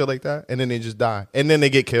 some shit like that, and then they just die, and then they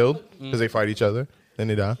get killed because they fight each other, then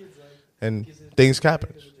they die, and things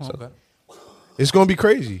happen. So it's gonna be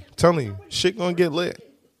crazy. I'm telling you, shit gonna get lit.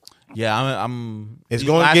 Yeah, I'm. It's these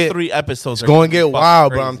gonna last get 3 episodes. It's gonna get fucking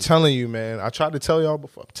wild, but crazy. I'm telling you, man. I tried to tell y'all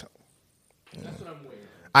before.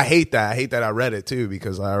 I hate that. I hate that I read it too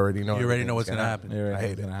because I already know. You already everything know what's that's gonna happen. Yeah, I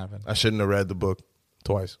hate it's it. gonna happen. I shouldn't have read the book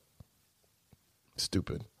twice.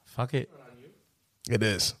 Stupid. Fuck it. It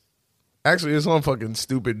is. Actually, it's on fucking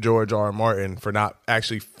stupid George R. R. Martin for not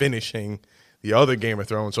actually finishing the other Game of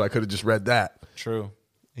Thrones, so I could have just read that. True.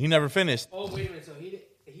 He never finished. Oh wait a minute. So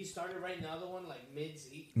he started writing the other one like mid.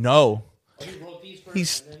 No. He wrote these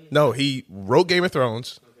first. And then, He wrote Game of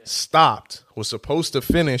Thrones, stopped, was supposed to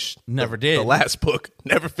finish, Never the, did. the last book,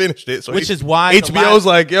 never finished it. So Which is why the HBO's last-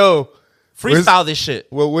 like, yo, Freestyle this shit.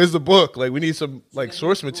 well, where's the book? Like, we need some like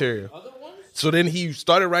source material. other ones. So then he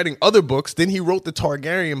started writing other books. Then he wrote the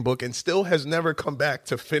Targaryen book and still has never come back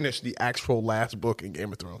to finish the actual last book in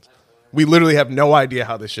Game of Thrones. We literally have no idea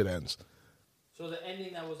how this shit ends. So the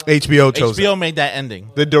ending that was on HBO chose HBO that. made that ending.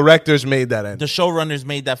 The directors made that end. The showrunners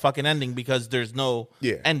made that fucking ending because there's no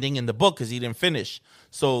Yeah. ending in the book because he didn't finish.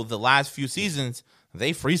 So the last few seasons,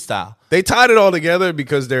 they freestyle. They tied it all together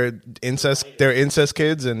because they're incest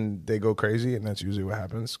kids and they go crazy, and that's usually what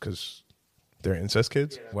happens because they're incest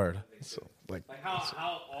kids. Word. So like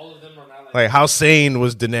how all of them are now like how sane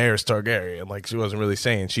was Daenerys Targaryen? Like she wasn't really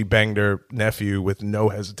sane. She banged her nephew with no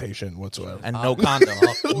hesitation whatsoever. And no condom.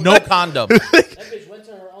 No condom. that bitch went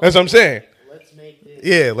to her own. That's what I'm saying. Let's make this.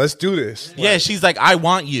 Yeah, let's do this. Yeah, she's like, I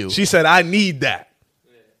want you. She said, "I need that,"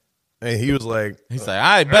 and he was like, He's like,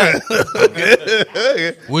 I bet.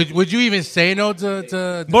 Would you even say no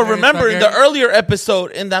to But remember, in the Targaryen? earlier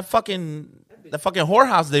episode, in that fucking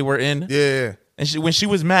whorehouse they were in, "Yeah, and when she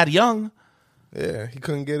was mad young, yeah." He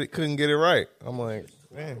couldn't get it right. I'm like,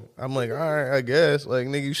 man. I'm like, all right, I guess. Like,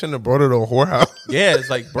 nigga, you shouldn't have brought her to a whorehouse. yeah, it's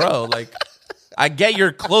like, bro, like, I get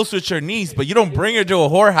you're close with your niece, but you don't bring her to a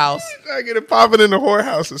whorehouse. I get it popping in the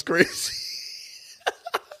whorehouse is crazy.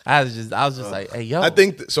 I was just like, hey, yo. I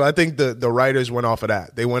think the writers went off of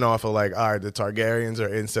that. They went off of like, all right, the Targaryens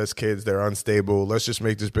are incest kids. They're unstable. Let's just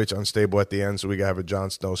make this bitch unstable at the end so we can have a Jon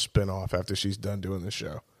Snow spinoff after she's done doing the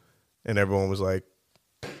show. And everyone was like,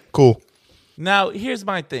 cool, Now, here's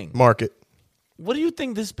my thing. mark it. What do you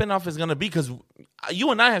think this spinoff is going to be? Because you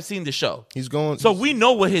and I have seen the show. He's going. So we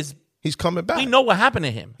know he's coming back. we know what happened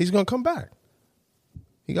to him. He's going to come back.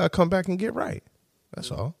 He got to come back and get right. That's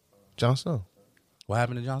all. Jon Snow. What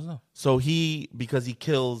happened to Jon Snow? So because he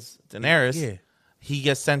kills Daenerys, Yeah. he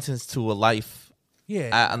gets sentenced to a life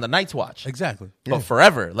Yeah, on the Night's Watch. exactly. But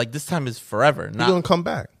forever. Like this time is forever. He's Not going to come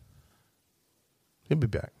back. He'll be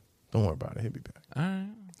back. Don't worry about it. He'll be back. all right.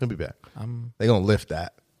 He'll be back. They're going to lift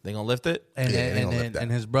that. They gonna lift it? And Yeah, they gonna lift and, that.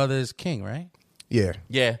 and his brother is king, right? Yeah.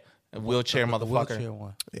 Yeah. A wheelchair The motherfucker. wheelchair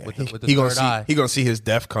one. Yeah, With the he gonna third see eye. he gonna see his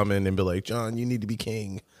death coming and be like, John, you need to be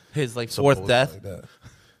king. His like fourth Something death. like that.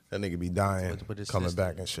 That nigga be dying, With his coming sister.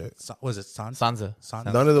 back and shit. Was it Sansa? Sansa.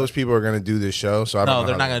 Sansa. None of those people are gonna do this show, so I don't No, know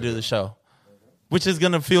they're how not gonna do the show. Which is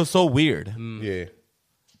gonna feel so weird. Yeah.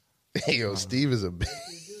 Hey, yo, Steve is a.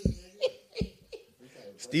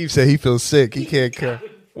 Steve said he feels sick. He can't come.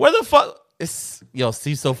 Where the fuck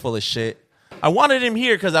Steve's so full of shit. I wanted him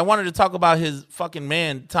here because I wanted to talk about his fucking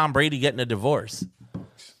man, Tom Brady, getting a divorce.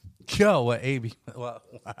 Yo, what AB? Wow.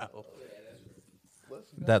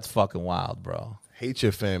 That's fucking wild, bro. Hate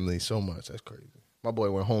your family so much. That's crazy. My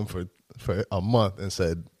boy went home for a month and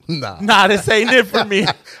said, "Nah, Nah, this ain't it for me.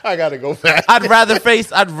 I gotta go back. I'd rather face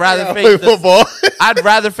play the, football. I'd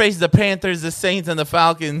rather face the Panthers, the Saints, and the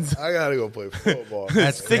Falcons I gotta go play football.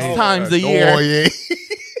 That's 6 crazy. times a year. Annoying.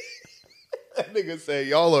 That nigga said,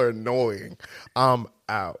 y'all are annoying. I'm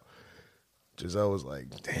out. Giselle was like,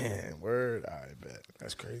 damn, word. I bet.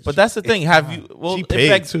 That's crazy. But that's the thing. Have you? Well, She it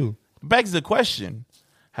paid, too. Begs the question: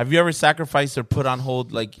 have you ever sacrificed or put on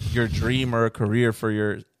hold like your dream or a career for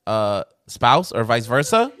your spouse, or vice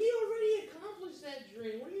versa, He already accomplished that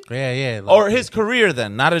dream. What are you? Yeah. or his career?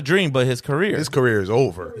 Then not a dream, but his career. his career is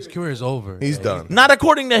over. his career is over. He's done. Not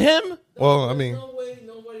according to him. Well, I mean, No way,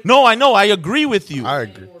 nobody. No, I know. I agree with you. I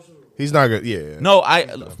agree. He's not good. Yeah. No,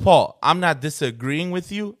 Paul, I'm not disagreeing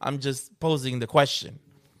with you. I'm just posing the question.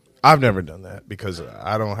 I've never done that because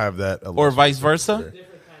I don't have that. Or vice versa.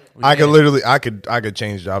 I could literally, I could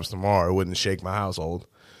change jobs tomorrow. It wouldn't shake my household.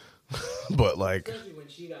 But like, Especially when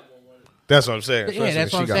she got more money. that's what I'm saying. Yeah, Especially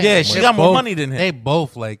that's when what I'm got saying. Yeah, more she money. got more Both- money than him. They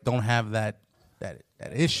both like don't have that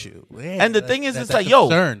issue. Yeah, And the that- thing is, that- it's that like, yo,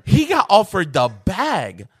 concern. he got offered the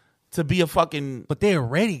bag to be a fucking. But they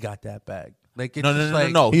already got that bag. Like it's No, just no,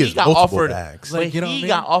 like, no. He He has got multiple offered. bags. But Like, you know what I he mean?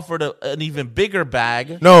 got offered an even bigger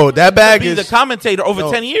bag. No, that bag Be is the commentator over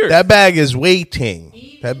no, 10 years. That bag is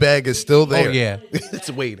waiting. That bag is still there. Oh, yeah. It's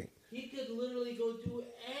waiting. He could literally go do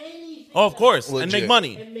anything. Oh, of course, and Legit. make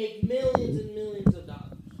money. And make millions and millions of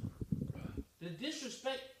dollars. The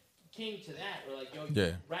disrespect came to that. We're like, yo, you'd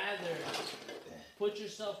Yeah. rather put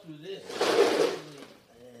yourself through this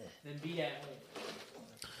than be at home.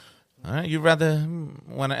 All right, you'd rather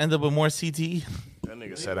want to end up with more CTE? That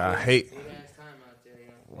nigga said I hate. Big ass time out there,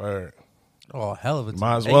 yo. Word. oh, hell of a time.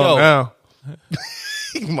 Might as Hey, well yo. now.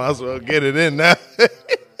 You might as well get it in now.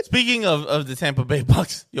 Speaking of the Tampa Bay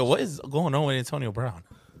Bucks, yo, what is going on with Antonio Brown?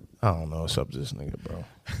 I don't know what's up with this nigga, bro.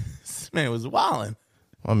 This man was wilding.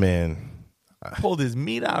 My man, Pulled his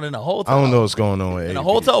meat out in a hotel. I don't know what's going on with In a AB.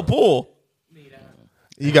 hotel pool.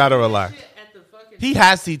 You gotta relax. At the fucking He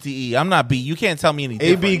has CTE. I'm not B. You can't tell me any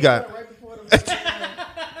different. AB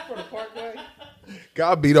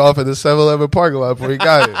got beat off at the 7-Eleven parking lot before he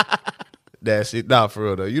got it. That's it. Nah, for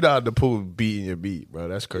real though. You not out the pool beating your beat, bro.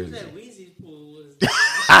 That's crazy. that Weezy's pool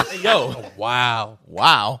was. Hey, yo. Wow.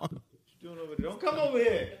 Wow. Doing over there. Don't come over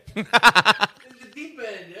here. It's the deep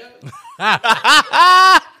end,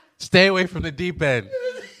 yeah. Stay away from the deep end.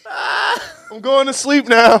 I'm going to sleep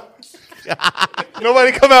now.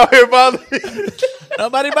 Nobody come out here bother me.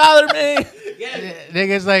 Nobody bothered me.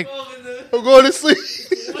 Niggas like, I'm going to sleep.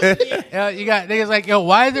 yo, you got niggas like, yo,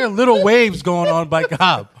 why are there little waves going on by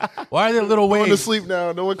Cobb? Why are there little I'm going to waves? sleep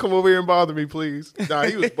now. No one come over here and bother me, please. Nah,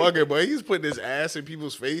 he was bugging, but he's putting his ass in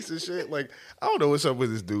people's face and shit. Like, I don't know what's up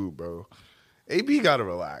with this dude, bro. AB gotta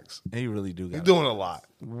relax. He really do. He's Got doing a lot.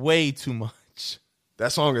 way too much.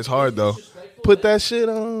 That song is hard though. Put that shit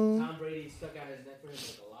on. Tom Brady stuck out his neck for him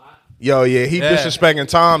like a lot. Yo, yeah, he Yeah. disrespecting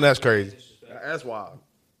Tom. That's crazy. That's wild.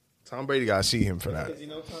 Tom Brady gotta see him for that. Because you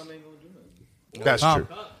know Tom ain't gonna do nothing. That's Tom,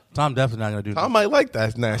 true. Tom definitely not gonna do that. Tom might like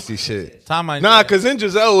that nasty shit. Tom, I Nah, because then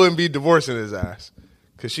Giselle wouldn't be divorcing his ass.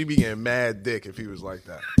 Because she be getting mad dick if he was like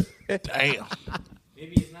that. Damn.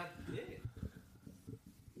 Maybe it's not the dick.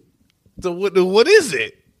 So what is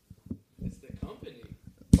it? It's the company.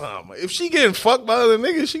 If she getting fucked by other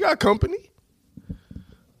niggas, she got company.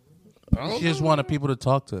 I don't She just wanted people to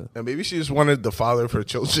talk to her. And maybe she just wanted the father of her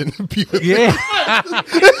children to be with Yeah.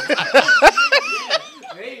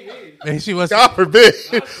 Maybe. Maybe she was. God forbid.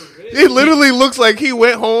 It literally looks like he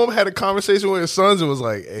went home, had a conversation with his sons, and was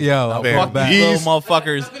like, hey, Yo, man, fuck Fuck back. these these- little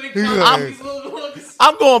motherfuckers. like-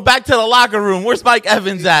 I'm going back to the locker room. Where's Mike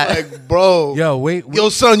Evans at? like, bro. Yo, wait. Yo,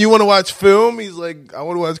 son, you want to watch film? He's like, I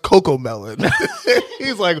want to watch Coco Melon.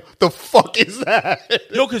 He's like, the fuck is that?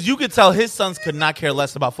 Yo, because you could tell his sons could not care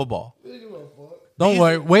less about football. Don't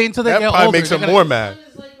worry. Wait until they That get probably older. makes They're him gonna- more mad.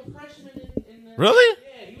 His son is like a freshman in the, Really?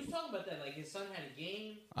 Yeah, he was talking about that. Like his son had a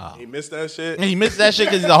game. He missed that shit. And he missed that shit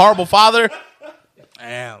because he's a horrible father.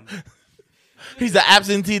 Damn. He's an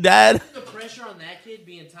absentee dad. The pressure on that kid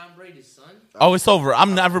being Tom Brady's son. Oh, it's over.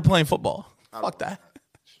 I'm never playing football. Fuck that.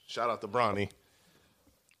 Shout out to Bronny.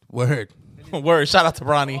 Word. Word. Shout out to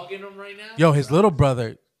Bronny. Dogging him right now. Yo, his little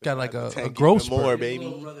brother got like a growth more, spurt. baby.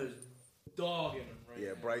 Little brother's dogging him right Yeah,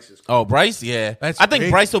 now. Bryce is. Oh, Bryce? Yeah. That's I think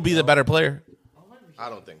big, Bryce will be the better player. I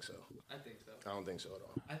don't think so. I think so. I don't think so at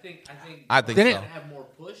all. I think. I think Didn't so. it- Have more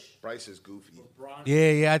push. Bryce is goofy. Bron-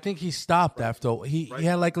 Yeah. I think he stopped after he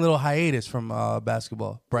had like a little hiatus from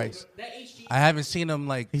basketball. Bryce. That HG. I haven't seen him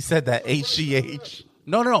like He said that HGH.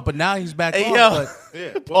 no, but now he's back Hey, on. yo. But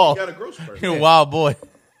Yeah, Paul. he got a growth spurt. You're a wild boy.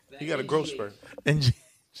 He got a growth spurt. And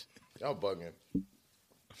Y'all bugging.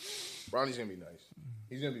 Bronny's gonna be nice.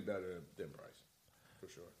 He's gonna be better than Bryce, for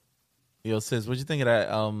sure. yo, sis, what'd you think of that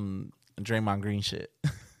Draymond Green shit?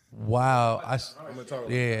 wow, I'm gonna talk.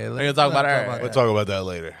 yeah. We're gonna talk about it. We'll that. talk about that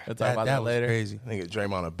later. We'll talk That, about that that was later. crazy. I think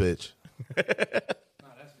Draymond a bitch.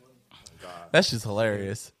 That's just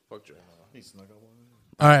hilarious. Fuck Draymond.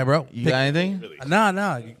 All right, bro. You got anything?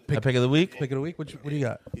 Nah. You A pick of the week? pick of the week. What do you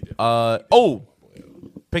got?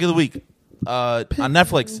 Pick of the week. On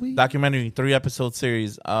Netflix, documentary, 3-episode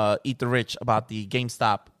series, Eat the Rich, about the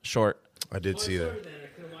GameStop short. I did see that.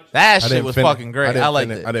 That I shit didn't was fin- fucking great. I liked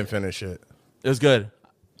finish, it. I didn't finish it. It was good.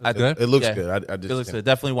 It looks Yeah. good. I It just looks good.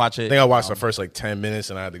 Definitely watch it. I think I watched the first like 10 minutes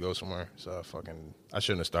and I had to go somewhere. So I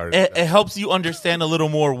shouldn't have started. with It that. helps you understand a little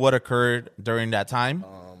more what occurred during that time.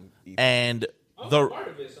 And the Part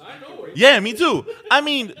of it, so I know where. yeah, me too. I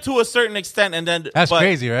mean, to a certain extent, and then That's but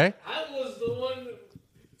crazy, right? I was the one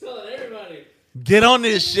telling everybody. Get on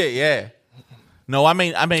this shit, yeah. No, I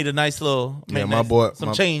made a nice little Yeah, made my nice- boy,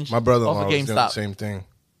 some change. My brother-in-law off of was doing the GameStop. same thing.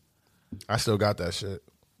 I still got that shit.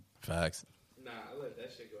 Facts. Nah, I let that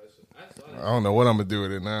shit go. I saw I that. don't know what I'm gonna do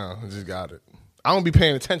with it now. I just got it. I don't be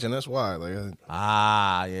paying attention. That's why. Like,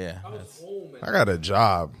 Ah, yeah. I was home I got a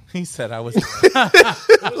job. He said I was. It was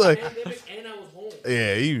a pandemic and I was home.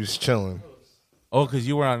 Yeah, he was chilling. Oh, because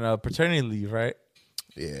you were on paternity leave, right?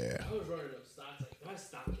 Yeah. I was running up stocks. Like, my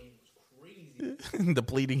stock game was crazy.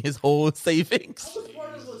 Depleting his whole savings. I was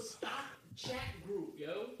part of a stock chat group,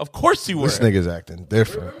 yo. Of course you were. This nigga's acting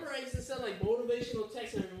different. Remember, I used to send like motivational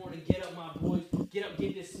texts every morning. Get up, my boys. Get up,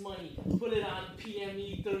 get this money. Put it on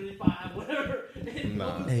PME 35, whatever. And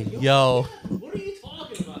Nah. Hey, yo. what are you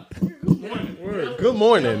talking about? Good morning. Word. Good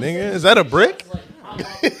morning, nigga. Is that a brick? Like, I'm up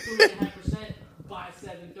 3.5% by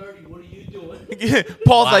 7:30. What are you doing?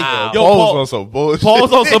 Paul's Wow. like, yo, Paul Paul, was on some bullshit. Paul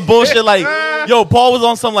was on some bullshit like, yo, Paul was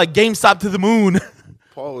on some like GameStop to the moon.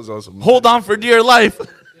 Paul was on some. Hold on for dear life.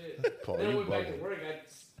 Paul, Then I you went back to bugging. work.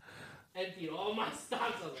 I emptied all my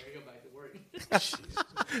stocks. I was like, I go back to work.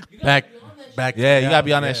 You gotta Back, be on that shit. back. Yeah, you gotta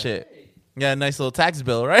be on yeah. that shit. Yeah, nice little tax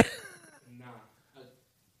bill, right? Nah.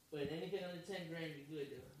 But anything under 10 grand, you good.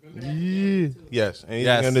 Though. Remember that? Yeah. Too. Yes. Anything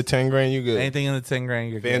Yes. under 10 grand, you good. Anything in the 10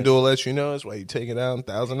 grand, you're good. FanDuel lets you know. That's why you take it out in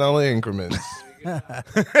 $1,000 increments.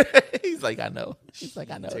 He's like, I know. He's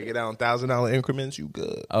like, I know. Take it out in $1,000 increments, you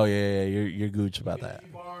good. Oh yeah, you're gooch about Even that.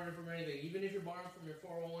 if you're borrowing from anything, even if you're borrowing from your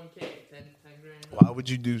 401k, 10 grand. Why would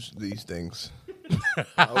you do these things?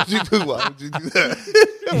 Why would you do that?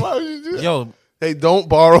 Why would you do that? Yo, Hey, don't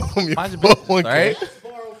borrow from your mind your business, 401k. right?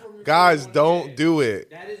 Borrow from your Guys, 401k. don't do it.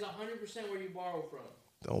 That is 100% where you borrow from.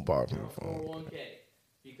 Don't borrow from Your your phone. 401k.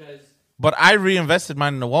 Because But I reinvested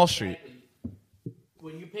mine in the Wall Street.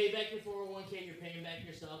 when you pay back your 401k, you're paying back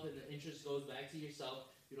yourself, and the interest goes back to yourself.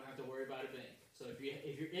 You don't have to worry about a bank. So if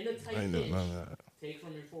you're in a tight I know pinch, none of that. take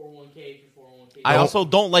from your 401k if your 401k. I also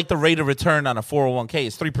don't like the rate of return on a 401k.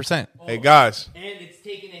 It's 3%. Hey, guys. And it's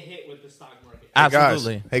taking a hit with the stock market.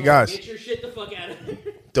 Absolutely. Hey, guys. Get your shit the fuck out of here.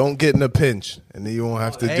 Don't get in a pinch, and then you won't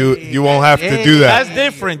have to do it. You won't have to do That's that.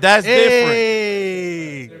 different. That's different.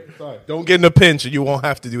 Hey. Don't get in a pinch, and you won't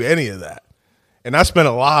have to do any of that. And I spent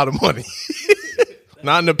a lot of money.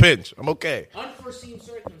 Not in a pinch. I'm okay. Unforeseen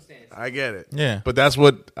circumstances. I get it. Yeah. But that's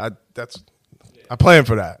what I plan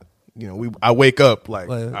for that. You know, I wake up like,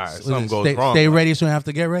 all right, something goes wrong. Stay ready so you have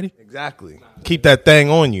to get ready. Exactly. Keep that thing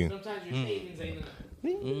on you. Sometimes your savings ain't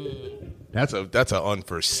enough. That's an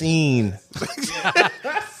unforeseen.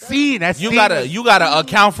 See, that's You gotta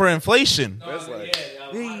account for inflation. Yeah, a lot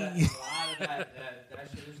of that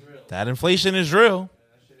shit is real. That inflation is real.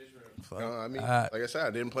 I mean, like I said, I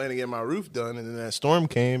didn't plan to get my roof done, and then that storm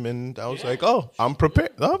came, and I was like, "Oh, I'm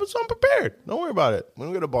prepared. I'm prepared. Don't worry about it. We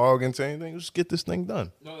don't get to borrow against anything. Just get this thing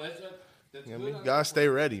done. No, that's You know good. what I mean? Guys, stay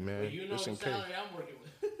ready, man. But you know Just the in case. salary I'm working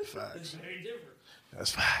with. Facts. It's very different.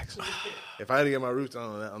 That's facts. If I had to get my roof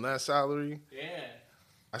done on that salary, Yeah.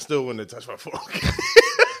 I still wouldn't have touched my phone.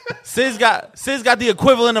 Sis got the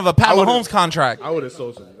equivalent of a Pat would've- Mahomes contract. I would have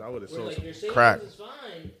sold some. I would have Where sold like some your savings crack. is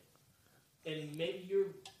fine, and maybe you're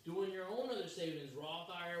doing your own other savings, Roth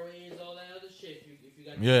IRAs, all that other shit. If you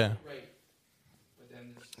got your Yeah. shit right. But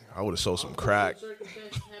then I would have sold some crack.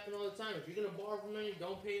 circumstances happen all the time. If you're gonna borrow from money,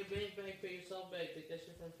 don't pay the bank back, pay yourself back. Take that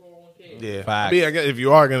shit from 401k. Yeah, Facts. I mean, I guess if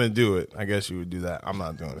you are gonna do it, I guess you would do that. I'm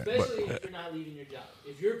not doing it, Especially but if you're not leaving your job.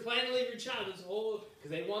 If you're planning to leave your job, this whole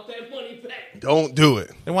because they want that money back. don't do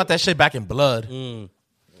it. They want that shit back in blood. They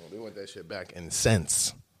want that shit back in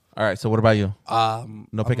cents. All right. So what about you?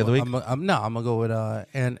 No pick of the week. I'm gonna go with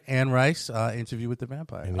Anne Rice Interview with the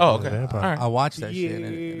Vampire. Oh, okay. All right. I watched that shit and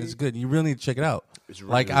it's good. You really need to check it out. It's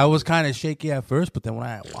really, Like I was kind of shaky at first, but then when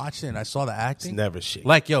I watched it and I saw the It's acting, never shit.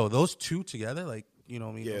 like yo, those two together, like you know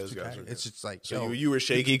what I mean? Yeah, Those those two guys guys, are good. it's just like So yo. you were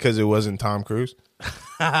shaky because it wasn't Tom Cruise.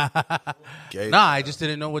 Gay. Nah, I just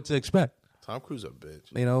didn't know what to expect. Tom Cruise a bitch.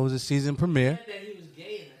 You know, it was a season premiere. That he was gay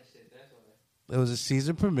in that shit. That's why. It was a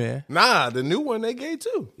season premiere. Nah, the new one they gay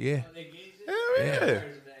too. Yeah. They gay shit. Hell yeah.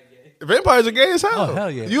 Vampires are that gay. Vampires are gay as hell. Oh,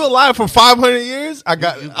 hell yeah. You alive for 500 years?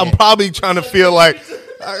 I'm probably trying to feel like.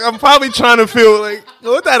 I'm probably trying to feel like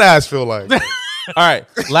what that ass feel like. All right.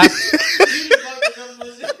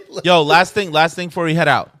 Last thing before we head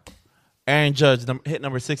out. Aaron Judge hit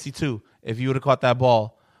number 62. If you would have caught that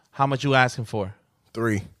ball, how much you asking for?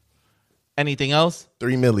 3 Anything else?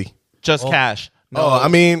 milli. Just cash. No, I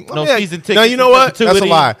mean, no yeah. season tickets. No, you know what? That's a perpetuity.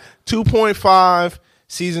 lie. 2.5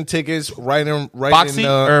 season tickets right Box in seat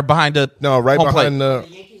or behind the right home behind plate? The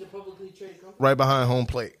Yankees are publicly traded company. right behind home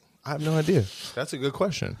plate. I have no idea. That's a good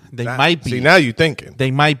question. They might be. See, now you're thinking.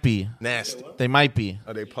 They might be. Nasty. They might be.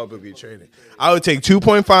 Are they publicly traded? I would take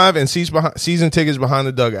 2.5 and season tickets behind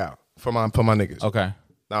the dugout for my niggas. Okay.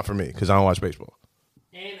 Not for me because I don't watch baseball.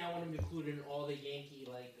 And I want to include in all the Yankee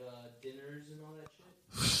dinners and all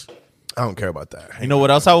that shit. I don't care about that. You know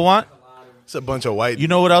what else I would want? It's a bunch of white. You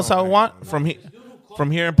know what else I would want from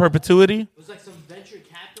here in perpetuity? It was like some venture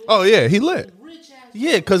capital. Oh yeah, he lit. Rich ass.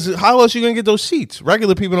 Yeah, because how else you gonna get those seats?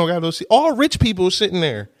 Regular people don't got those seats. All rich people sitting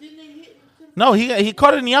there. Didn't they hit him? No, he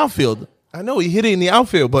caught it in the outfield. I know he hit it in the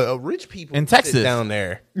outfield, but rich people In sit Texas. down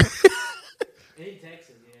there. In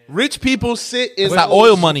Texas, yeah. Rich people sit in It's that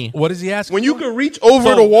oil money. What is he asking? when you for? can reach over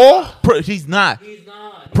So- the wall. He's not. He's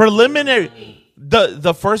not. Preliminary.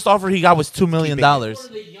 The first offer he got was $2 million. One of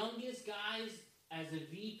the youngest guys as a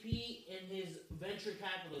VP in his venture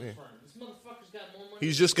capitalist firm. This motherfucker's got more money.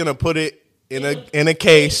 He's just gonna put it in a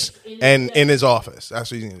case and in his office.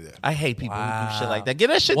 That's what he's gonna do. I hate people who do shit like that. Give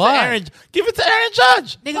that shit Why? to Aaron. Give it to Aaron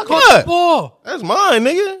Judge. Nigga Fuck caught what? the ball. That's mine,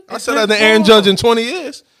 nigga. I said his that to Aaron ball. Judge in 20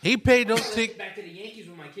 years. He paid those tickets. Back to the Yankees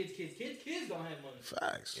with my kids don't have money.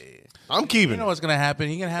 Facts. I'm keeping You know it. what's gonna happen?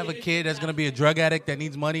 He's gonna have a kid that's gonna be a drug addict that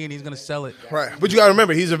needs money, and he's gonna sell it. Right. But you gotta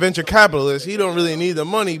remember, he's a venture capitalist. He don't really need the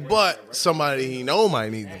money, but somebody he know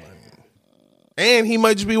might need the money. And he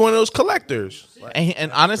might just be one of those collectors.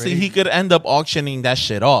 And honestly, he could end up auctioning that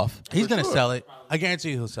shit off. He's gonna sell it. I guarantee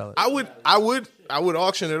you, he'll sell it. I would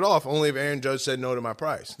auction it off only if Aaron Judge said no to my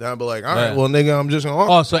price. Then I'd be like, all right, Yeah. well, nigga, I'm just gonna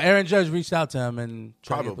auction. Oh, so Aaron Judge reached out to him and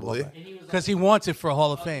tried to get the ball Probably. back. And he was Because he wants it for a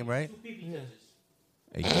Hall of Fame, right?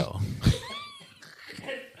 Hey, yo.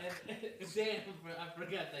 Damn, I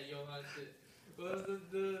forgot that Johan shit. What was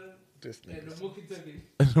the Kentucky?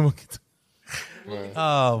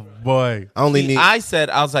 Oh boy. I only need I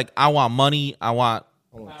was like, I want money. I want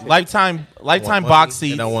lifetime money box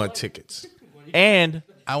seats. and I want tickets. And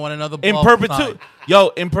I want another ball in signed. perpetuity.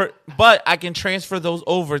 Yo, but I can transfer those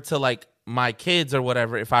over to like my kids or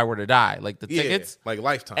whatever if I were to die. Like the Yeah, tickets. like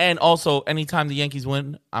lifetime. And also, anytime the Yankees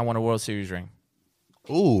win, I want a World Series ring.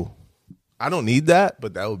 Ooh, I don't need that,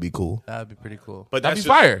 but that would be cool. That'd be pretty cool. But That'd that's be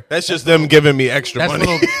just, fire. That's just them giving me extra That's a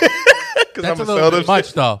money. little, Because that's I'm a gonna little sell bit them much,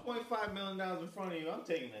 shit. though. $0.5 million in front of you. I'm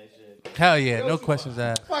taking that shit. Hell yeah, no questions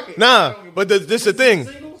asked. Fuck it. Nah, but this the thing.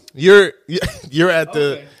 You're at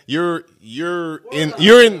the you're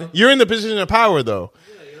in the position of power though.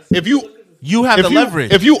 If you have the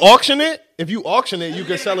leverage. If you auction it, you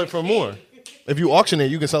can sell it for more. If you auction it,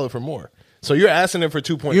 you can sell it for more. So you're asking it for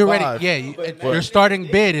 2.5. You're ready. Yeah, your starting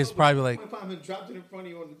bid is probably like. $0.5 million dropped it in front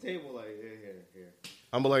of you on the table, like, here.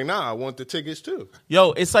 I'm like, nah, I want the tickets too.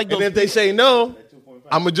 Yo, it's like And those if they say no,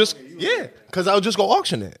 I'm gonna just because I'll just go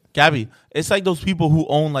auction it. Gabby, it's like those people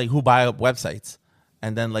who buy up websites.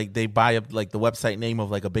 And then like they buy up like the website name of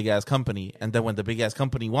like a big ass company, and then when the big ass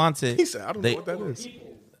company wants it, He said, I don't they, know what that is.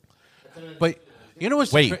 But you know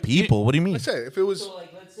what's Wait, people? What do you mean? I said if it was So,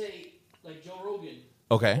 like, let's say, like Joe Rogan.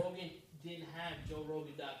 Okay. Joe Rogan didn't have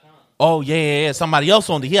JoeRogan.com. Oh yeah. Somebody else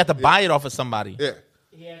owned it. He had to buy it off of somebody. yeah.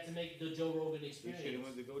 He had to make the Joe Rogan experience.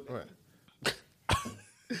 Right.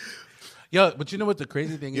 Yo, but you know what the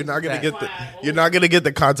crazy thing You're is? not gonna That- get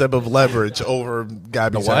the concept of leverage over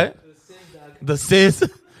Gabby's What? The Sis.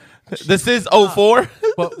 The Sis 04?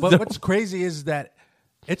 But what's crazy is that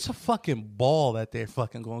it's a fucking ball that they're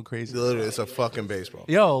fucking going crazy. Literally, it's a fucking baseball.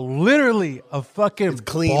 Yo, literally a fucking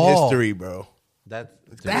Clean ball. history, bro. That's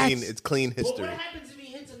It's clean But history. what happens if he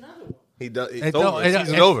hits another one? He does. It It's don't- over. it- Season's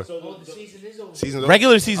it- over. Oh, the season is over. Season's over.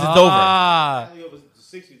 regular season's Ah, Only over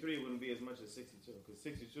 63 wouldn't be as much as 62, because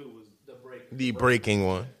 62 was The break. The breaking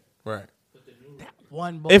one. Right.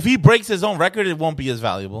 one ball. over. If he breaks his own record, it won't be as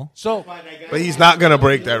valuable. so But he's not gonna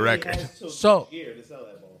break that record. So- year to sell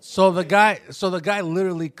that ball. so the guy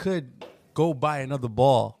literally could go buy another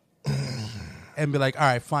ball and be like, all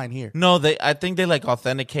right, fine, here. No, I think they like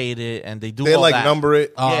authenticate it and they do They all like that. number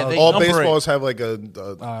it. Yeah, they all number it. baseballs have like a And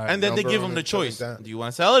then they number give on him the it, stuff like choice. that. Do you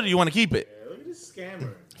want to sell it or do you want to keep it? Look at this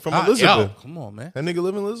scammer. From Yo, Elizabeth. come on, man. That nigga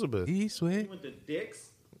live in Elizabeth. He sweet. Went to Dick's.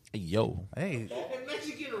 Hey, yo. Hey,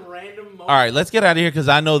 Imagine getting random. All right, let's get out of here because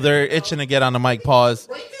I know they're itching to get on the mic. Pause.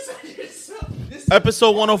 Break this on yourself. This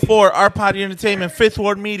Episode 104, Our Potty Entertainment, Fifth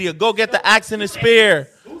Ward Media. Go get the axe and the spear.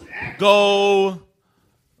 Go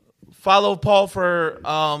follow Paul for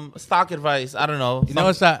stock advice. I don't know. You know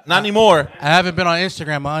what's that? Not anymore. I haven't been on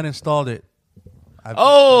Instagram. I uninstalled it. I've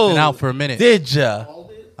Oh, been out for a minute. Did ya?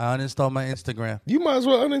 I uninstalled my Instagram. You might as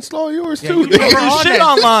well uninstall yours Yeah, too. you never You on shit there.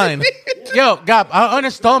 online. Yo, Gab, I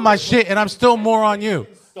uninstalled my shit and I'm still more on you.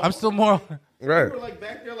 I'm still more. right. You were like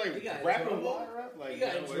back there, like wrapping water up. Like,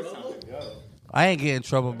 got in it's trouble? time to go. I ain't getting in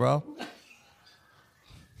trouble, bro.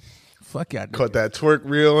 Fuck y'all. Caught that twerk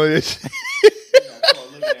reel on your shit.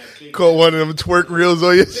 Looking at big Caught one of them twerk reels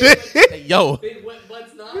on your shit. Yo. big wet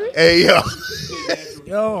butts not. Hey yo.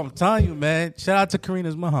 Yo, I'm telling you, man. Shout out to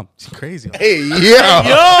Karina's mom. She's crazy. Hey yo.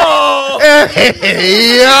 Yo.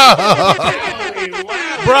 Hey yo.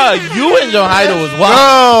 Bruh, you and your hideout was No.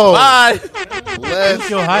 wild. Bye. Let's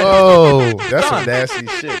Yo, hi. go. That's some nasty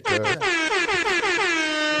shit, bro.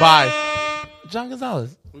 Bye. John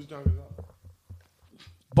Gonzalez. Who's talking about?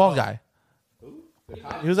 Bald guy.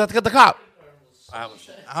 He was at the cop. I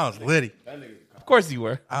was litty. Of course you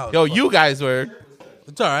were. Oh, Yo, fuck. you guys were.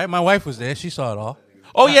 It's all right. My wife was there. She saw it all.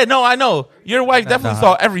 Oh yeah, no, I know. Your wife definitely nah.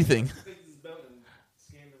 saw everything.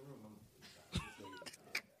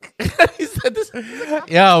 He said this.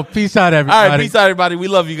 Yo, peace out, All everybody. right, peace out, everybody. We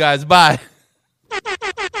love you guys. Bye.